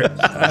fart,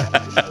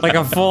 like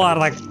a full-on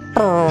like,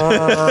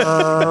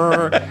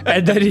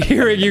 and then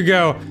hearing you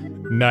go,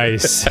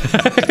 nice.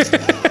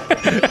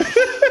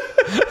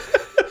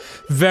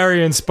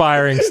 Very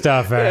inspiring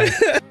stuff, man.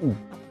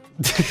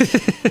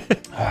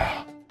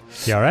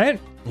 You all right?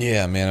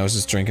 Yeah, man, I was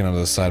just drinking out of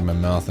the side of my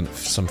mouth and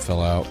some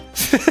fell out.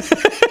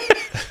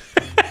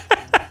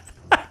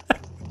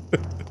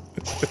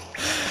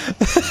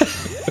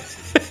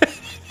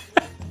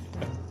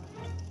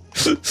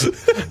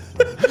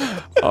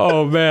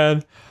 Oh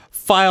man.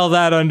 File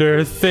that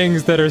under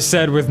things that are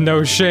said with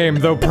no shame,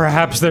 though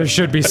perhaps there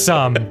should be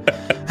some.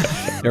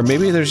 Or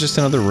maybe there's just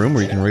another room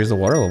where you can raise the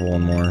water level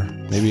one more.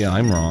 Maybe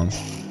I'm wrong.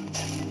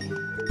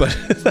 But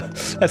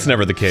that's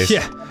never the case.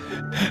 Yeah.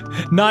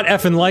 Not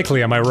effing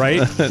likely, am I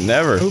right?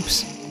 Never.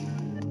 Oops.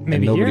 And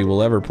Maybe nobody here?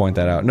 will ever point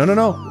that out. No, no,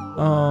 no.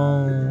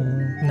 Oh.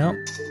 No.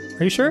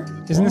 Are you sure?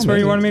 Isn't this where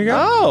you wanted me to go?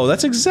 Oh,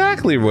 that's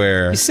exactly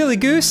where. You silly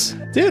goose.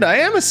 Dude, I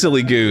am a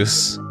silly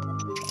goose.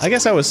 I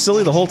guess I was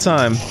silly the whole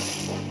time.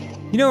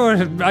 You know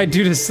what I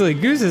do to silly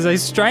gooses? I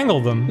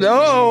strangle them.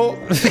 No.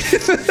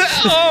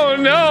 Oh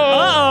no.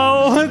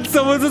 Uh-oh!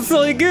 Someone's a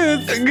silly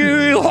goose.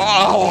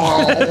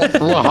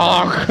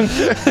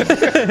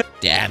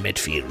 Damn, it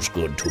feels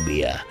good to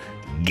be a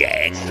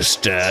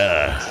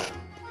gangster.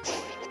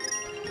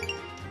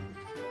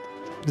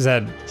 Is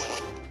that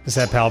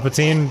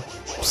Palpatine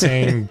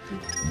saying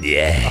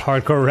Yeah.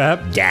 hardcore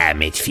rap?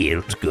 Damn, it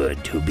feels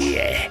good to be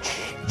a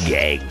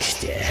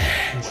gangster.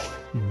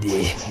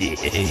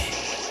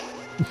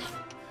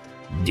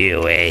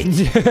 Do it.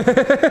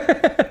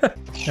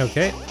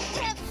 Okay.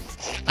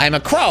 I'm a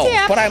crow,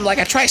 but I'm like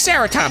a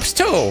triceratops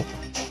too.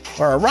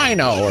 Or a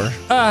rhino, or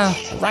a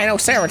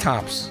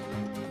rhinoceratops.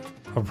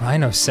 A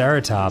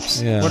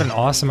rhinoceratops. Yeah. What an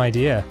awesome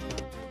idea.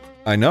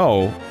 I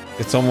know.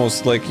 It's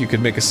almost like you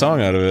could make a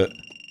song out of it.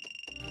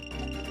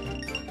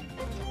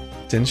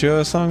 Didn't you have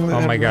a song? That Oh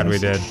had my god, we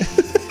rhinos?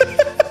 did.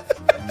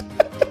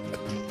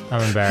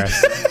 I'm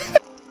embarrassed.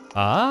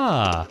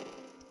 Ah.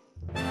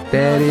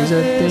 That is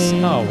a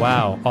thing. Oh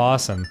wow,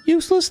 awesome.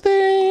 Useless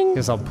thing.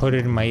 Guess I'll put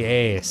it in my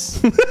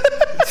ass.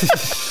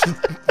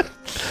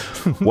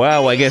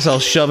 Wow, I guess I'll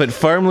shove it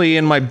firmly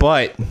in my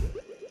butt.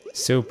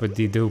 Super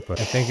de duper.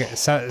 I think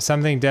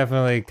something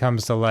definitely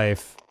comes to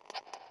life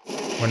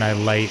when I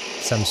light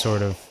some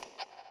sort of.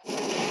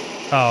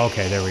 Oh,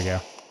 okay, there we go.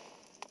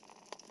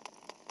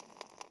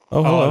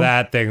 Oh, hello. Oh,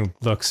 that thing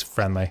looks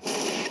friendly.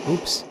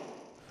 Oops.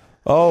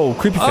 Oh,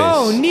 creepy face.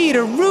 Oh, need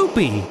a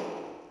rupee.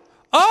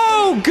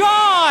 Oh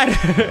God!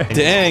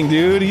 Dang,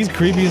 dude, he's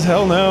creepy as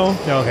hell now.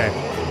 Okay.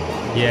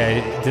 Yeah,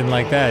 you didn't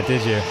like that,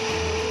 did you?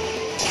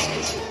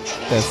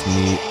 That's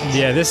neat.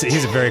 Yeah,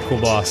 he's a very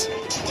cool boss.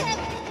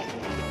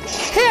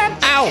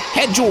 Ow,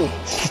 head jewel.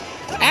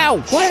 Ow,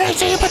 what did I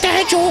say about the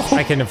head jewel?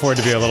 I can afford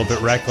to be a little bit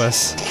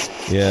reckless.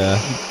 Yeah.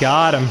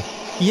 Got him.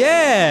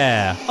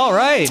 Yeah!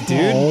 Alright,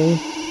 dude. Oh,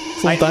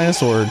 it's a little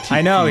dinosaur.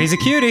 I know, he's a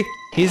cutie.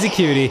 He's a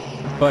cutie,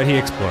 but he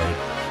exploded.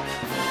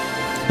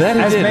 That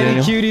As did,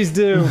 many Daniel. cuties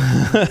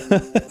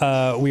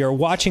do. We are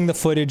watching the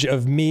footage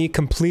of me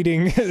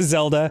completing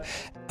Zelda,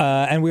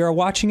 and we are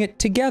watching it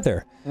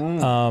together.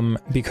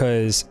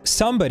 Because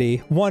somebody,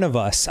 one of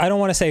us, I don't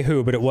want to say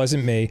who, but it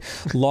wasn't me,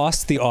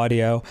 lost the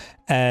audio,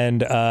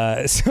 and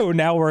so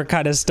now we're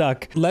kind of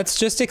stuck. Let's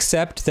just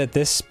accept that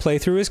this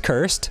playthrough is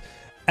cursed,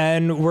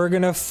 and we're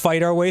gonna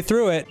fight our way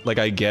through it. Like,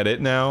 I get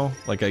it now.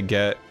 Like, I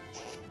get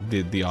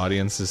the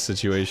audience's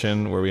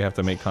situation where we have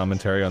to make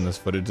commentary on this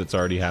footage that's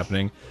already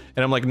happening.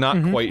 And I'm like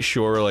not quite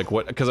sure like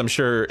what, because I'm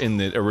sure in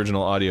the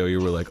original audio you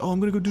were like, oh,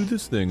 I'm gonna go do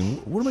this thing.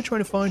 What am I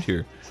trying to find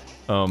here?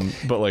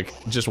 But like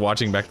just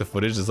watching back the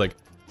footage is like,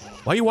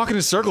 why are you walking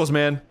in circles,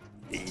 man?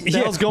 What the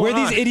hell's going Where are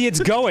on? these idiots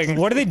going?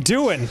 What are they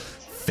doing?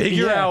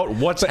 Figure Yeah. out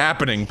what's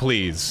happening,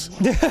 please.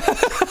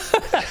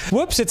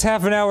 Whoops, it's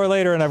half an hour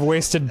later and I've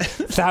wasted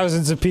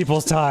thousands of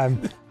people's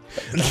time.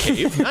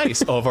 Cave?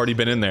 Nice. Oh, I've already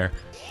been in there.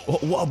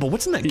 Whoa, but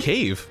what's in that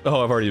cave?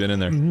 Oh, I've already been in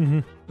there.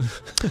 And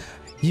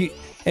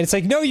it's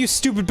like, no, you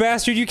stupid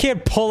bastard, you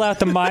can't pull out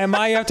the Maya,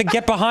 you have to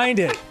get behind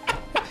it.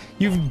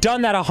 You've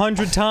done that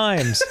 100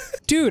 times.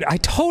 Dude,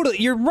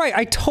 you're right,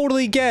 I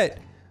totally get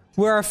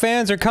where our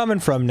fans are coming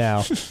from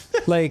now.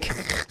 Like,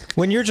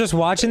 when you're just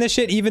watching this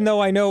shit, even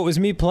though I know it was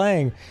me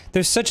playing,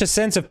 there's such a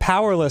sense of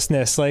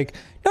powerlessness, like,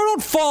 no,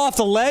 don't fall off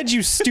the ledge,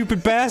 you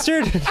stupid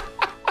bastard.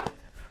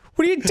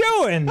 What are you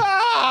doing?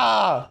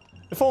 Ah!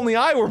 If only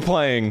I were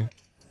playing.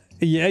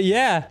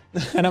 Yeah.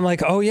 And I'm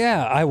like, oh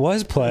yeah, I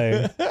was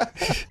playing.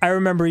 I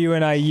remember you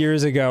and I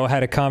years ago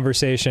had a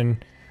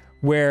conversation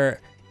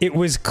where it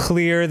was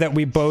clear that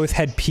we both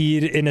had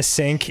peed in a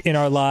sink in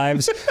our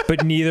lives,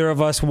 but neither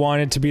of us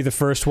wanted to be the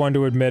first one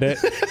to admit it.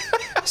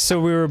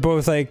 So we were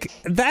both like,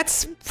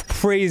 that's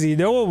crazy.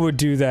 No one would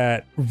do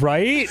that,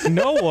 right?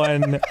 No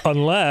one,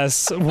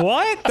 unless...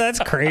 What? That's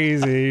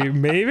crazy.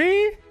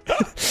 Maybe?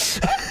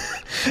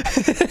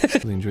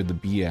 Really enjoyed the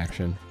bee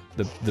action.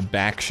 The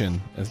baction,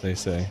 as they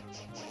say.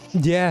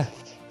 Yeah,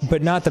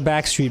 but not the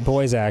Backstreet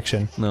Boys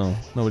action. No,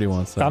 nobody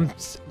wants that. I'm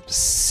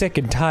sick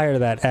and tired of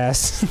that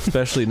ass.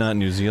 Especially not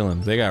New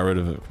Zealand. They got rid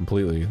of it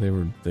completely. They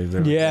were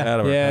Yeah, out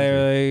of our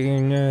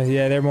country.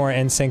 yeah, they're more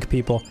NSYNC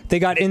people. They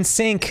got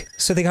NSYNC,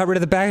 so they got rid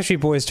of the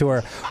Backstreet Boys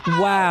tour.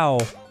 Wow.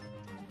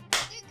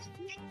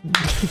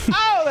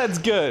 Oh, that's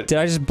good. Did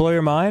I just blow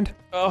your mind?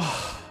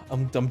 Oh,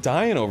 I'm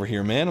dying over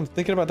here, man. I'm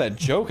thinking about that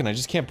joke and I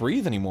just can't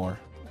breathe anymore.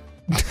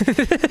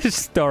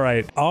 All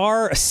right.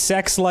 Our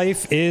sex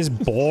life is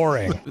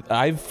boring.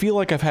 I feel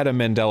like I've had a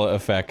Mandela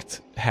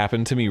effect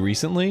happen to me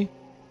recently.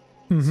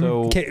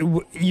 So Okay,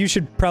 you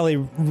should probably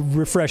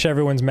refresh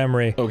everyone's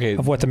memory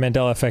of what the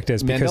Mandela effect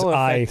is, because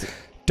I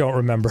don't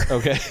remember.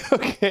 Okay.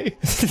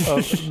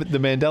 The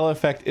Mandela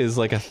effect is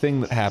like a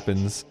thing that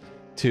happens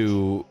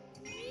to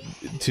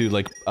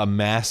like a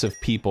mass of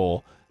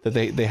people that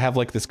they have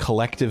like this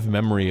collective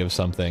memory of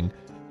something,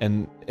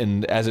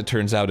 and as it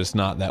turns out, it's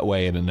not that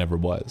way and it never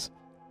was.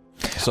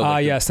 So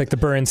like yes, like the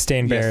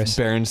Berenstain Bears.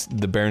 Yes,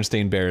 the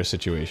Berenstain Bears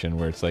situation,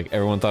 where it's like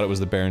everyone thought it was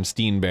the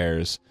Berenstain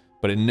Bears,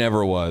 but it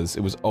never was.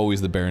 It was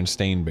always the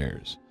Berenstain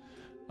Bears.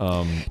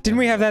 Didn't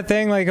we have that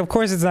thing? Like, of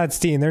course it's not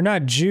Steen. They're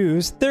not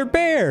Jews. They're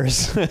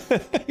bears.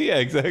 Yeah,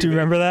 exactly. Do you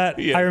remember that?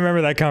 Yeah. I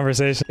remember that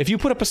conversation. If you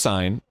put up a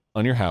sign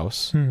on your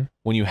house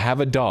when you have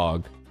a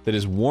dog that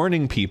is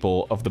warning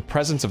people of the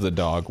presence of the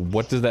dog,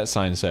 what does that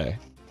sign say?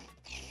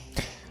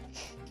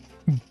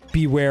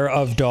 Beware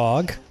of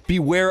dog.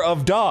 Beware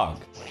of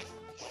dog.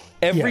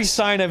 Every Yes.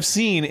 sign I've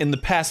seen in the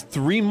past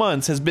 3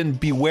 months has been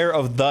beware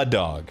of the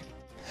dog.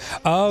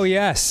 Oh,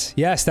 yes.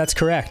 Yes, that's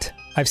correct.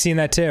 I've seen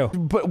that too.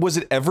 But was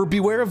it ever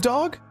beware of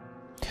dog?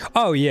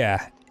 Oh,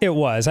 yeah. It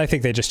was. I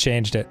think they just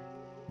changed it.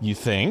 You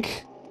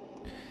think?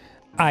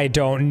 I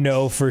don't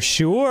know for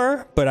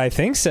sure, but I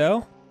think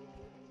so.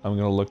 I'm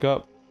gonna look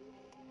up.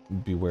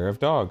 Beware of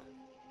dog.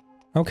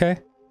 Okay.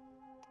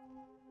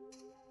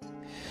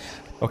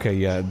 Okay,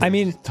 yeah. I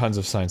mean, tons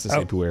of signs that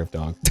say beware of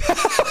dog.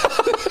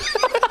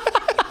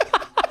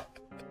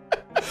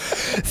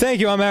 Thank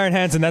you, I'm Aaron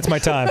Hansen, that's my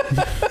time.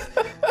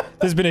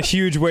 This has been a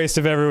huge waste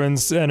of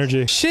everyone's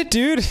energy. Shit,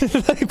 dude!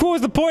 Like, what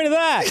was the point of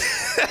that?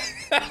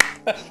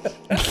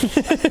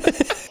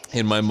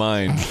 In my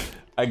mind,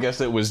 I guess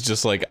it was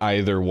just like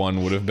either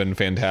one would have been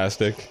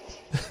fantastic.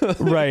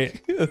 Right.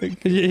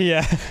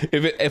 Yeah.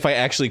 If I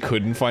actually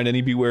couldn't find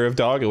any beware of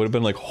dog, it would have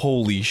been like,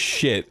 holy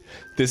shit,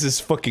 this is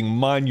fucking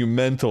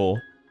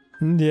monumental.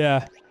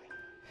 Yeah.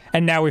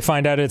 And now we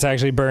find out it's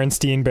actually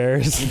Bernstein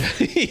Bears.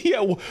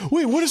 Yeah,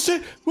 wait, wait a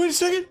second.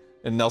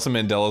 And Nelson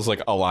Mandela's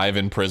like alive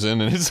in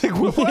prison, and it's like,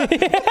 what?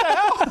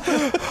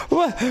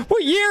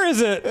 What year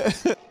is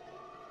it?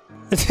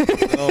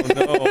 Oh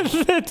no.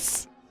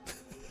 It's...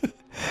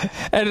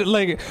 And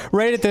like,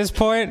 right at this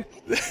point,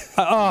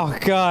 oh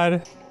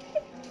god.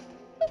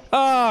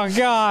 Oh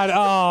god,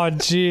 oh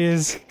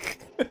jeez.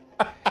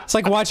 It's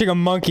like watching a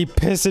monkey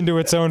piss into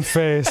its own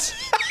face.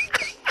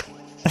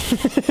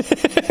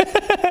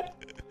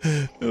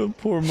 Oh,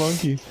 poor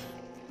monkey.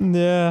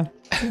 Yeah.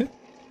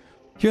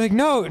 You're like,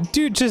 no,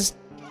 dude, just...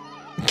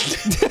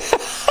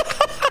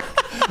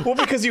 Well,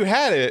 because you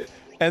had it,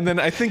 and then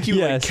I think you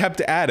like Yes.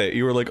 kept at it.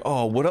 You were like,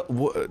 oh, what,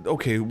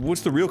 okay,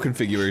 what's the real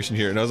configuration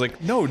here? And I was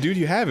like, no, dude,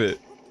 you have it.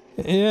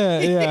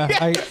 Yeah, yeah.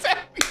 Like,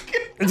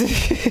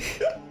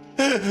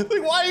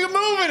 why are you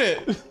moving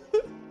it?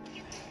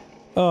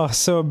 Oh,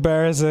 so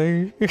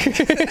embarrassing.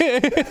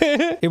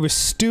 It was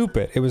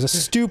stupid. It was a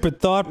stupid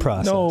thought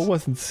process. No, it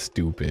wasn't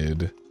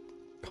stupid.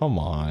 Come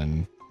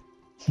on.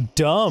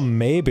 Dumb,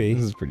 maybe.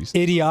 This is pretty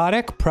stupid.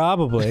 Idiotic,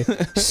 probably.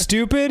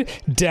 Stupid,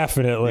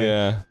 definitely.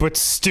 Yeah. But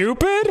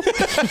stupid?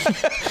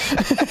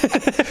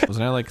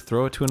 Wasn't I like,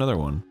 throw it to another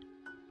one?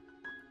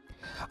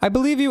 I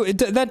believe you.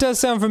 That does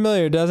sound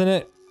familiar, doesn't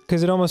it?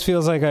 Because it almost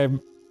feels like I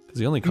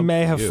The only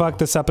may have fucked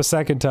this up a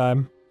second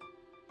time.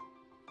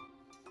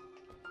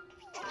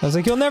 I was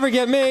like, you'll never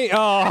get me.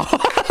 Oh.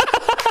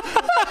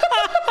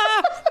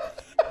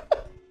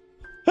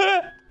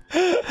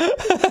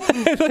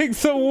 Like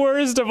the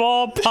worst of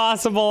all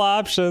possible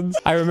options.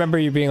 I remember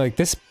you being like,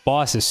 this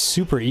boss is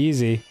super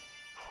easy.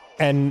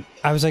 And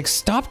I was like,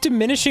 stop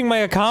diminishing my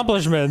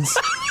accomplishments.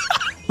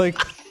 Like,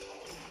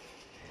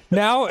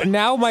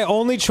 now my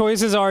only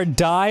choices are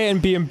die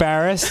and be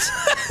embarrassed,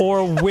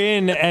 or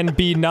win and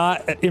be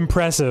not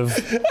impressive.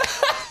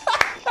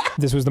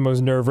 This was the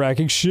most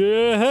nerve-wracking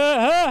shit.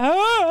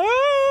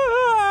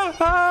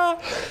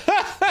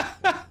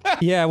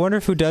 Yeah, I wonder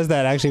if who does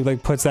that actually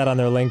like puts that on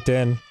their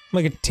LinkedIn.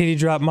 Like a titty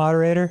drop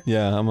moderator?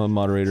 Yeah, I'm a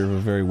moderator of a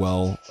very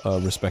well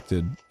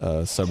respected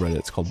subreddit.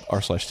 It's called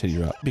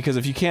r/tittydrop. Because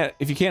if you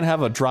can't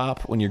have a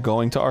drop when you're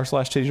going to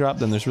r/tittydrop,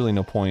 then there's really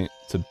no point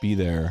to be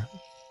there,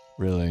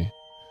 really.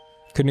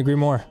 Couldn't agree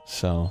more.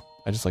 So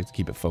I just like to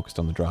keep it focused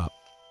on the drop.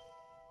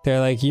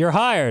 They're like, you're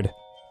hired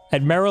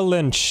at Merrill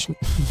Lynch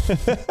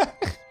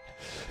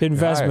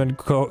Investment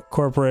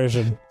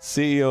Corporation.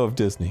 CEO of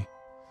Disney.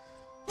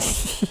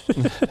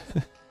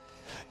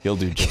 You'll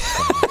do just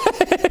fine.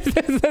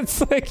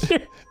 That's like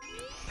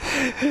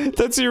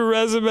that's your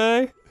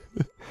resume.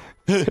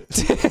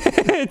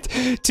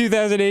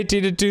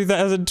 2018 to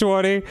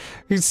 2020,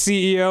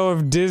 CEO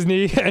of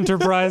Disney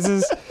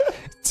Enterprises.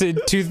 To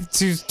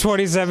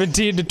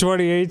 2017 to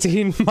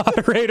 2018,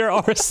 moderator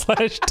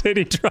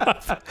r/titty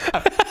drop.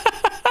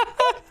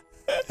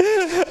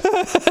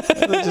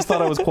 They just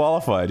thought I was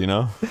qualified, you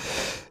know?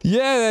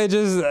 Yeah, they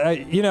just,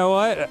 you know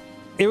what?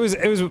 It was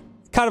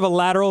kind of a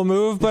lateral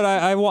move, but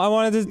I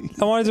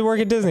wanted to work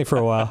at Disney for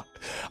a while.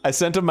 I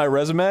sent him my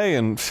resume,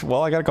 and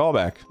well, I got a call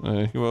back.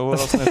 What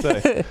else can I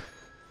say?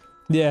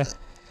 Yeah.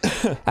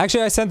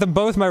 Actually, I sent them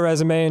both my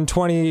resume in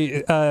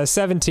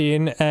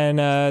 2017,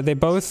 and they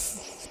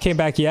both came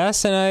back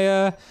yes,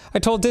 and I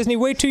told Disney,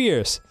 wait 2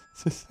 years.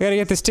 I gotta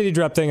get this titty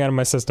drop thing out of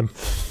my system.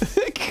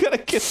 I gotta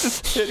get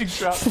this titty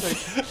drop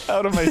thing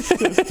out of my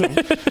system.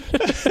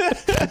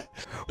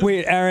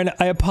 Wait, Aaron,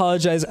 I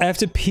apologize. I have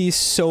to pee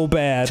so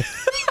bad.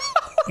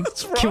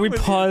 Can we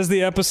pause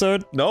the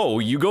episode? No,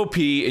 you go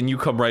pee and you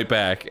come right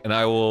back, and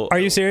I will. Are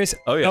you serious?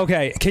 Oh yeah.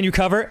 Okay, can you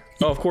cover?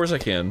 Oh, of course I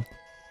can.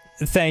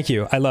 Thank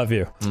you. I love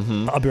you.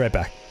 I'll be right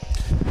back.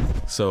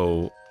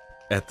 So,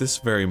 at this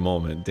very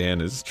moment,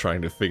 Dan is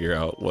trying to figure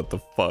out what the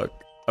fuck.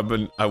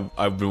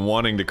 I've been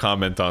wanting to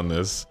comment on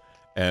this,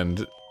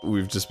 and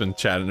we've just been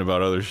chatting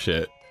about other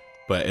shit.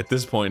 But at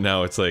this point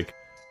now, it's like,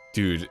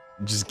 dude,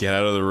 just get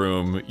out of the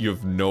room. You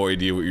have no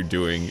idea what you're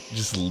doing.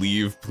 Just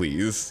leave,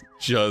 please.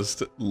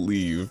 Just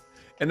leave.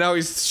 And now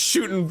he's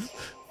shooting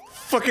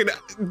fucking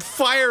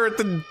fire at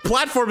the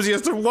platforms he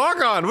has to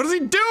walk on. What is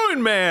he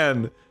doing,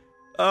 man?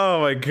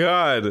 Oh my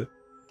god.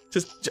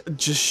 Just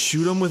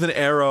shoot him with an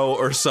arrow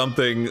or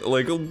something.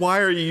 Like, why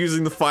are you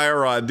using the fire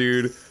rod,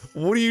 dude?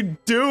 What are you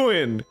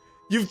doing?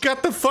 You've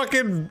got the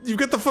fucking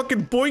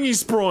boingy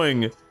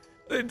sproing.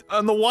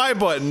 on the Y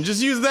button.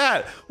 Just use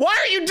that. Why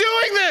are you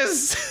doing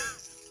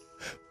this?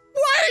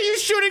 Why are you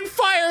shooting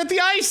fire at the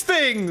ice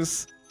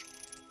things?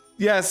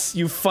 Yes,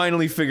 you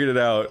finally figured it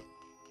out.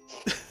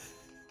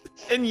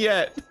 And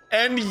yet.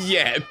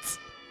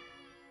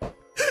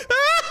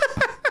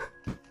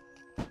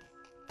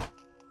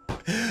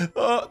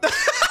 Oh.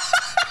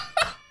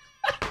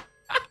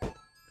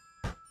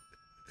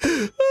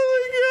 Oh my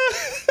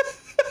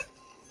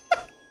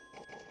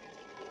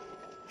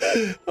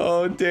god.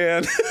 Oh,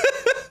 Dan.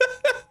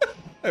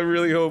 I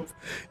really hope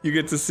you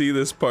get to see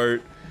this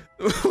part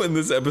when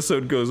this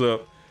episode goes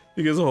up.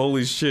 Because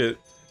holy shit,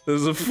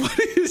 this is the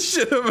funniest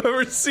shit I've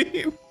ever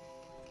seen.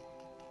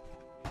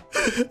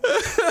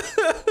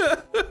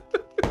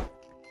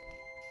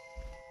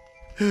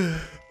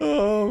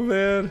 Oh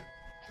man.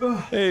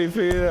 Hey,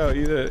 figure it out.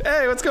 You did it.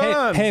 Hey, what's going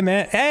on? Hey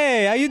man.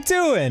 Hey, how you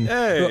doing?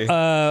 Hey.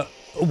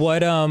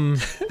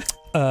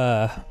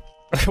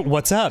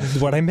 What's up?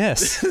 What'd I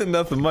miss?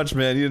 Nothing much,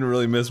 man. You didn't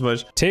really miss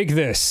much. Take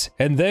this,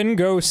 and then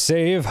go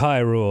save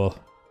Hyrule.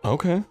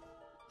 Okay.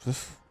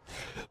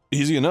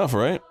 Easy enough,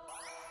 right?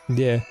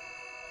 Yeah.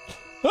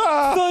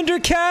 Ah!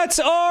 Thundercats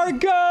are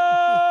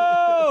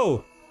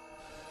go!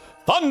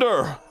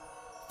 Thunder!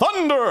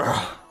 Thunder!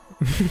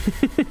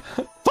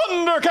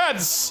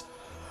 Thundercats!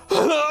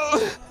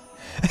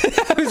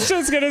 I was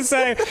just gonna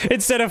say,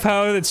 instead of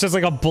how it's just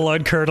like a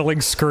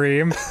blood-curdling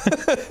scream.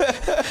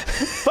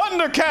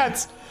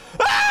 Thundercats!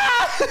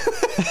 Ah!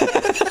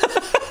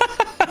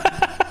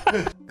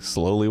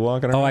 Slowly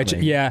walking around. Oh,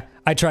 yeah,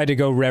 I tried to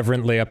go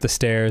reverently up the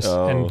stairs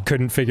and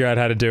couldn't figure out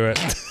how to do it.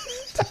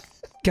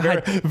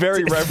 God,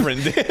 very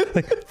reverend.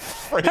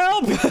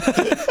 help!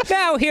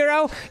 Now,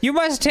 hero, you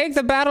must take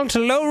the battle to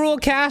Lorule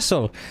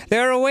Castle.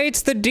 There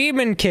awaits the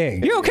Demon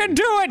King. You can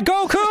do it,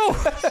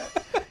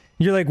 Goku!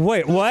 You're like,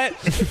 wait, what?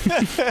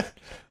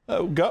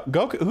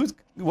 Goku, who's,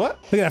 what?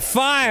 Look at that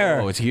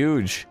fire! Oh, it's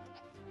huge.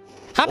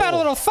 How about a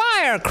little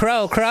fire,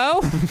 Crow?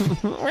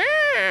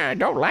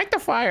 Don't like the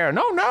fire.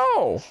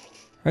 No.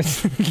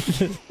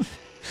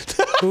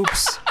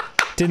 Oops.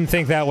 Didn't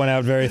think that one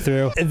out very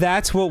through.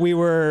 That's what we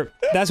were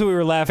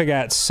laughing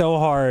at so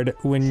hard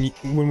when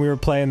we were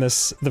playing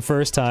this the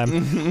first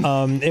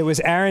time. It was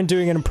Aaron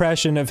doing an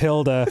impression of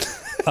Hilda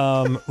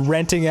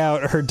renting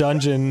out her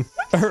dungeon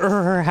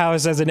her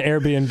house as an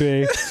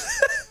Airbnb.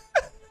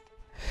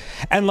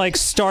 And like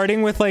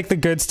starting with like the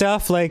good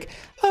stuff, like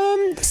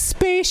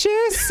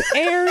spacious,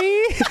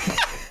 airy.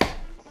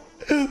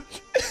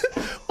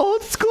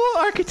 Old school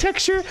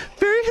architecture,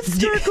 very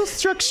historical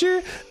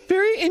structure,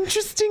 very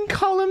interesting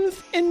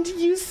columns and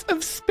use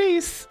of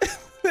space.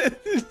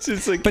 It's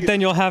just like, But then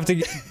you'll have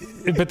to,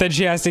 but then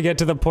she has to get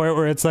to the point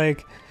where it's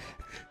like,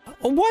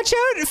 watch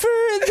out for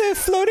the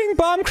floating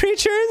bomb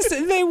creatures.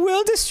 They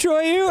will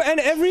destroy you and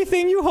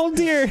everything you hold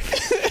dear.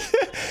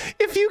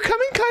 If you come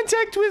in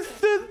contact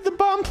with the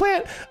bomb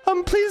plant,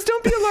 please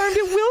don't be alarmed.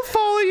 It will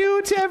follow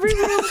you to every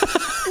room,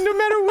 no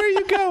matter where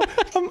you go.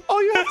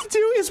 All you have to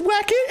do is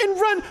whack it and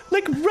run,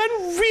 like run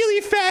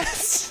really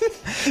fast.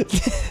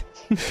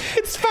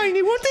 It's fine.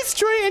 It won't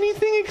destroy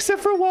anything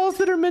except for walls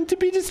that are meant to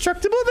be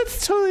destructible.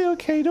 That's totally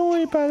okay. Don't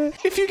worry about it.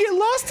 If you get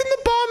lost in the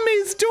bomb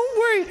maze, don't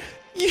worry.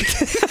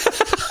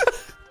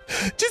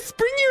 Just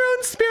bring your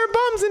own spare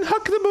bombs and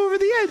huck them over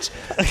the edge.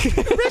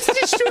 Rest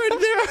assured,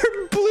 there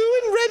are blue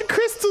and red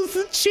crystals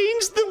that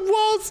change the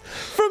walls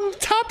from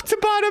top to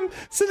bottom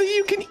so that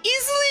you can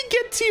easily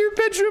get to your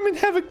bedroom and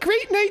have a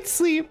great night's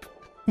sleep.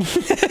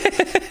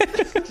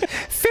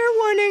 Fair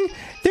warning,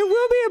 there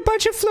will be a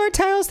bunch of floor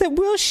tiles that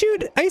will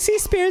shoot icy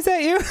spears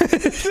at you.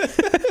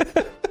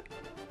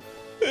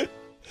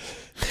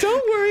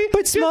 Don't worry.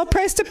 But small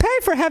price to pay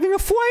for having a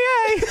foyer.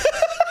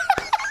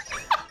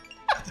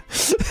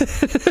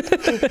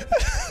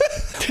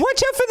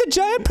 Watch out for the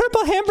giant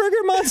purple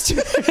hamburger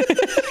monster.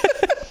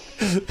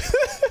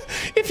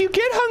 If you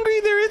get hungry,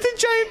 there is a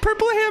giant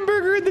purple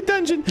hamburger in the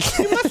dungeon.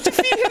 You must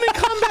defeat him in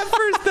combat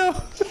first, though.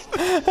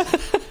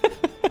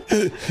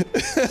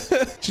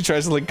 she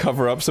tries to like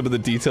cover up some of the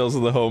details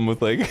of the home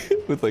with like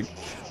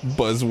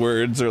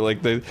buzzwords or like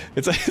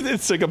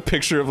it's like a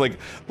picture of like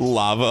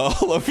lava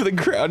all over the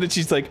ground, and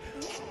she's like,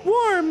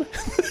 warm.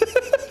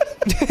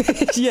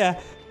 Yeah.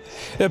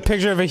 A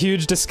picture of a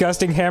huge,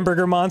 disgusting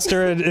hamburger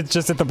monster, and it's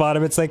just at the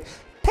bottom. It's like,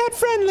 pet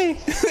friendly.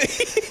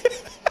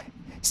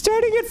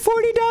 Starting at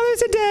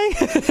 $40 a day.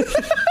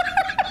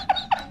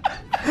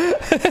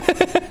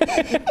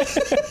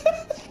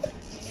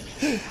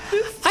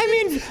 I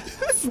mean,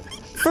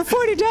 for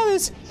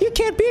 $40, you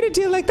can't beat a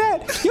deal like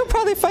that. You'll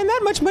probably find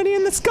that much money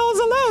in the skulls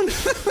alone.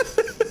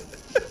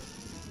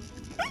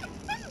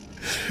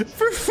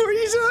 For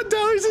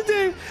 $40 a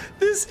day,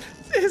 this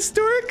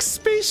historic,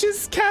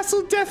 spacious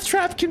castle death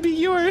trap can be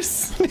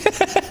yours.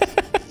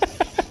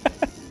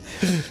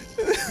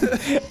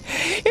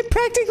 It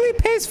practically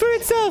pays for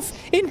itself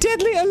in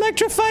deadly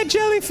electrified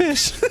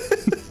jellyfish.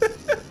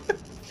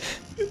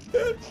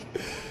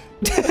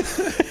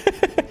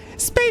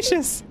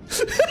 Spacious.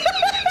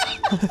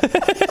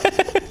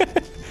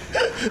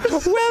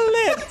 Well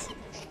lit.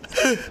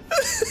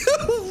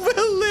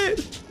 Well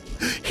lit.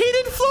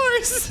 Heated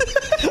floors.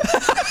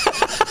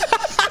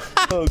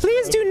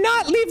 Please do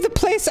not leave the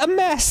place a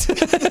mess.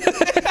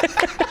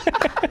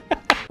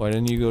 Why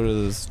didn't you go to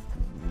this?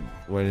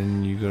 Why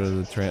didn't you go to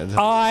the trans?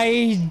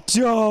 I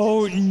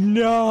don't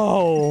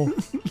know.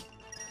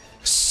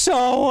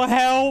 So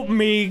help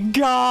me,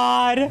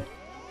 God.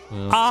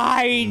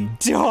 I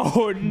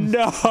don't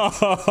know.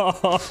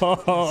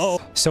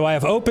 So I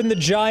have opened the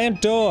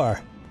giant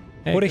door.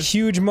 Hey, What a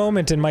huge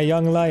moment in my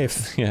young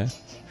life. Yeah.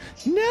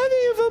 Now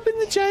that you've opened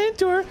the giant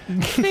door,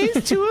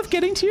 phase 2 of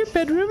getting to your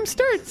bedroom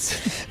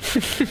starts.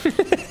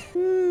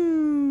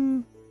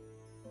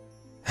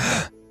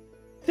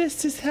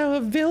 This is how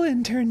a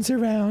villain turns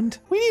around.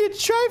 We need a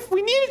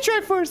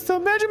Triforce, so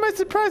imagine my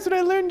surprise when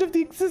I learned of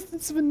the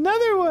existence of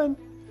another one.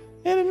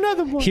 And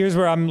another one. Here's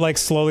where I'm like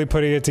slowly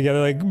putting it together,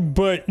 like,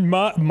 but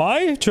my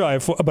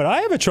Triforce, but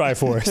I have a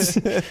Triforce.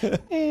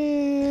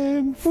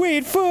 And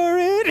Wait for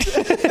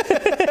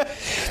it.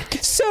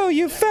 So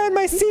you found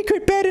my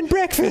secret bed and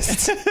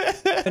breakfast.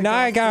 And now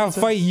I gotta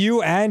fight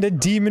you and a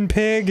demon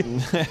pig.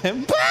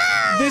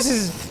 This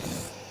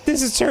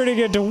is turning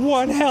into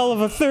one hell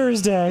of a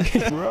Thursday.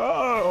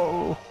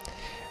 Bro.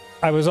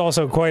 I was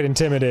also quite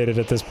intimidated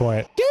at this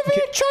point. give me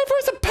a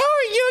Triforce of power,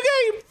 Yuga,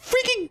 you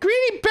freaking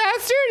greedy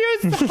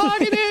bastard! You're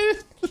hogging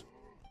it!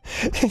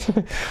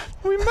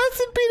 We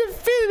mustn't be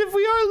defeated. If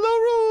we are,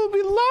 Lowrul will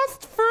be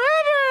lost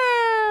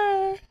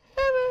forever!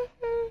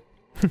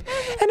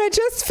 And I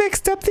just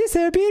fixed up this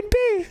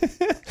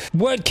Airbnb.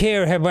 What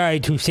care have I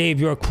to save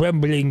your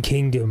crumbling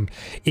kingdom?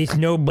 It's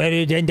no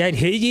better than that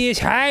hideous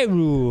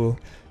Hyrule.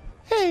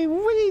 Hey,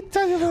 what are you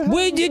talking about?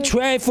 When the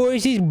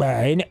Triforce is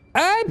mine,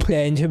 I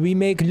plan to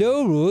remake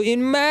Lowrul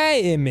in my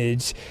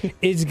image.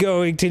 It's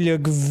going to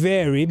look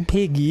very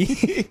piggy.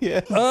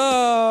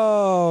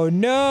 Oh,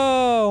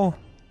 no.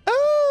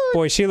 Oh,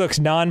 Boy, she looks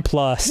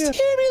nonplussed. hear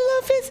me,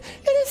 Luffus.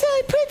 It is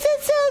I,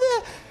 Princess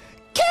Zelda.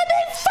 Get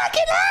me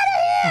fucking out of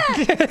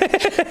here!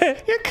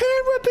 Your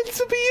current weapons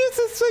will be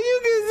useless for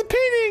Yuga as a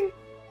painting.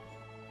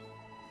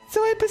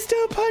 So I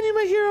bestow upon you,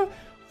 my hero,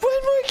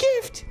 one more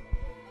gift.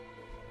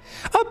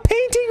 A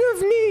painting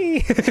of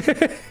me.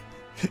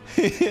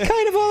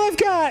 Kind of all I've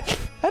got.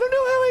 I don't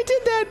know how I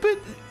did that, but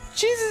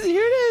Jesus,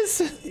 here it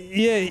is.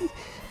 Yeah.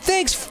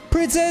 Thanks,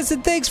 Princess,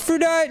 and thanks for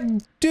not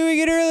doing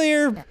it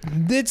earlier.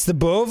 It's the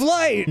Bow of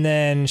Light. And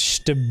then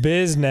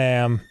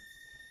Shtabiznam.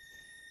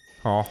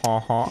 Oh,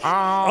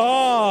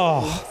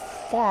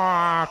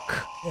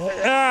 Fuck.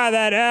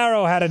 that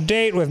arrow had a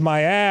date with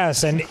my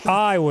ass, and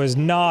I was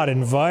not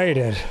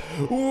invited.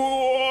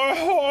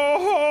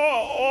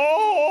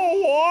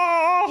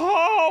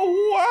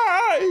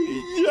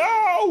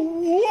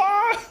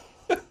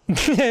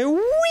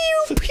 Whew,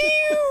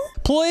 pew.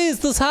 Please,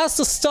 this has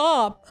to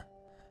stop.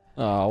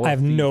 Oh, I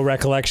have no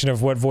recollection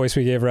of what voice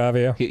we gave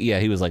Ravio. Yeah,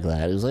 he was like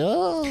that. He was like,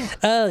 oh.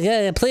 Oh,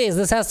 yeah, please,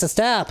 this has to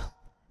stop.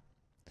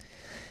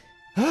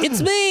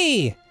 It's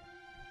me!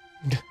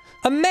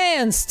 A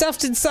man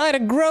stuffed inside a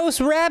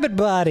gross rabbit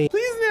body.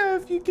 Please now,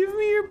 if you give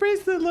me your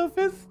bracelet,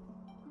 Luffus.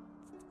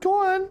 Go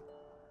on.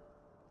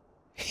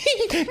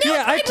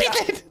 Yeah,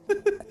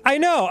 I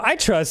know, I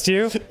trust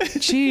you.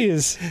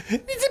 Jeez.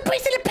 It's a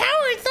bracelet of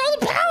power. It's all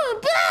the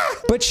power.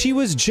 Blah! But she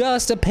was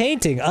just a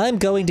painting. I'm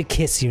going to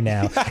kiss you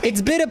now.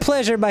 It's been a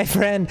pleasure, my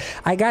friend.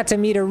 I got to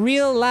meet a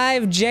real,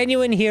 live,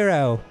 genuine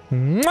hero.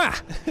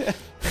 Mwah!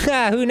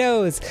 Who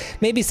knows?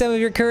 Maybe some of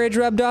your courage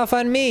rubbed off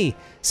on me.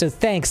 So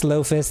thanks,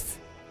 Lofus.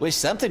 Wish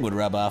something would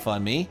rub off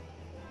on me.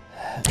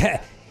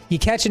 You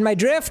catching my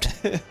drift?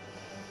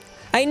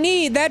 I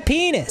need that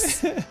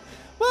penis.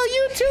 Well,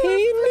 you too.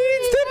 He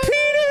needs the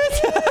penis.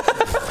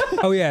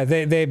 Oh yeah,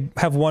 they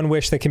have one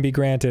wish that can be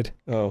granted.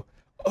 Oh.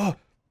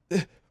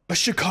 A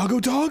Chicago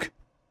dog?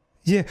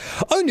 Yeah,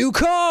 a new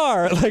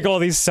car. Like all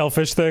these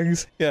selfish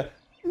things. Yeah.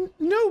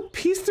 No,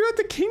 peace throughout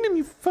the kingdom,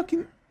 you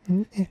fucking...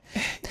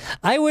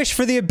 I wish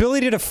for the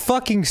ability to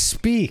fucking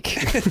speak.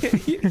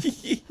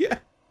 Yeah.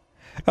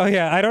 Oh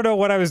yeah, I don't know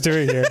what I was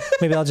doing here.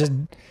 Maybe I'll just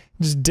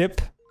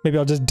dip. Maybe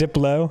I'll just dip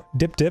low.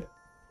 Dip. Ready?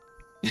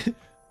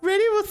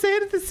 We'll say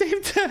it at the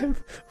same time.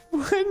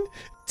 1,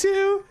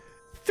 2,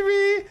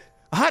 3.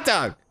 A hot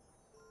dog.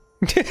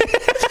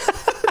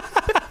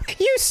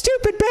 You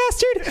stupid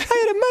bastard! I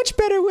had a much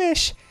better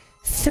wish.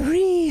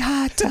 3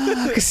 hot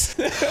dogs.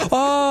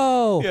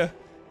 Oh. Yeah.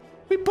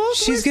 We both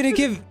She's gonna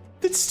give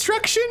the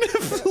destruction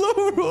of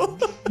Lowrul.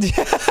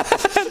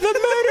 the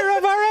murder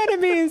of our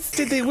enemies.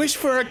 Did they wish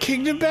for our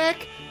kingdom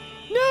back?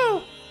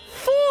 No,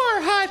 4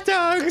 hot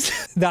dogs.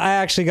 I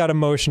actually got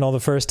emotional the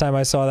first time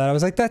I saw that. I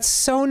was like, that's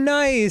so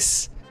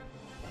nice.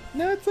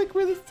 Now it's like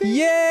we're the same.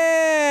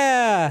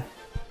 Yeah.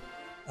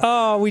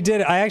 Oh, we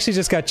did it. I actually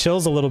just got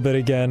chills a little bit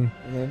again.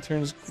 And then it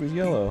turns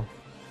yellow.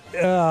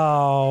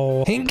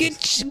 Oh.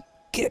 Get.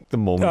 The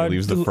moment he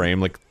leaves the frame,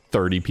 like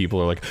 30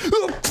 people are like,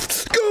 oh,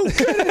 go!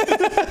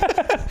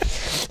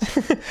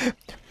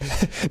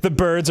 The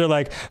birds are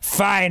like,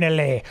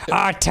 finally,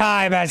 our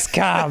time has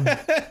come.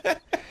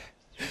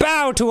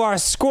 Bow to our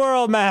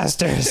squirrel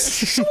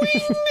masters.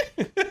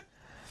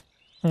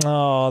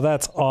 Oh,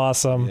 that's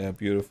awesome. Yeah,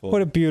 beautiful.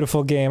 What a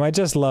beautiful game. I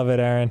just love it,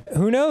 Aaron.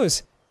 Who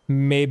knows?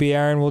 Maybe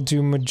Aaron will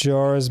do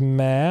Majora's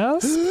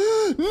Mask?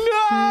 No!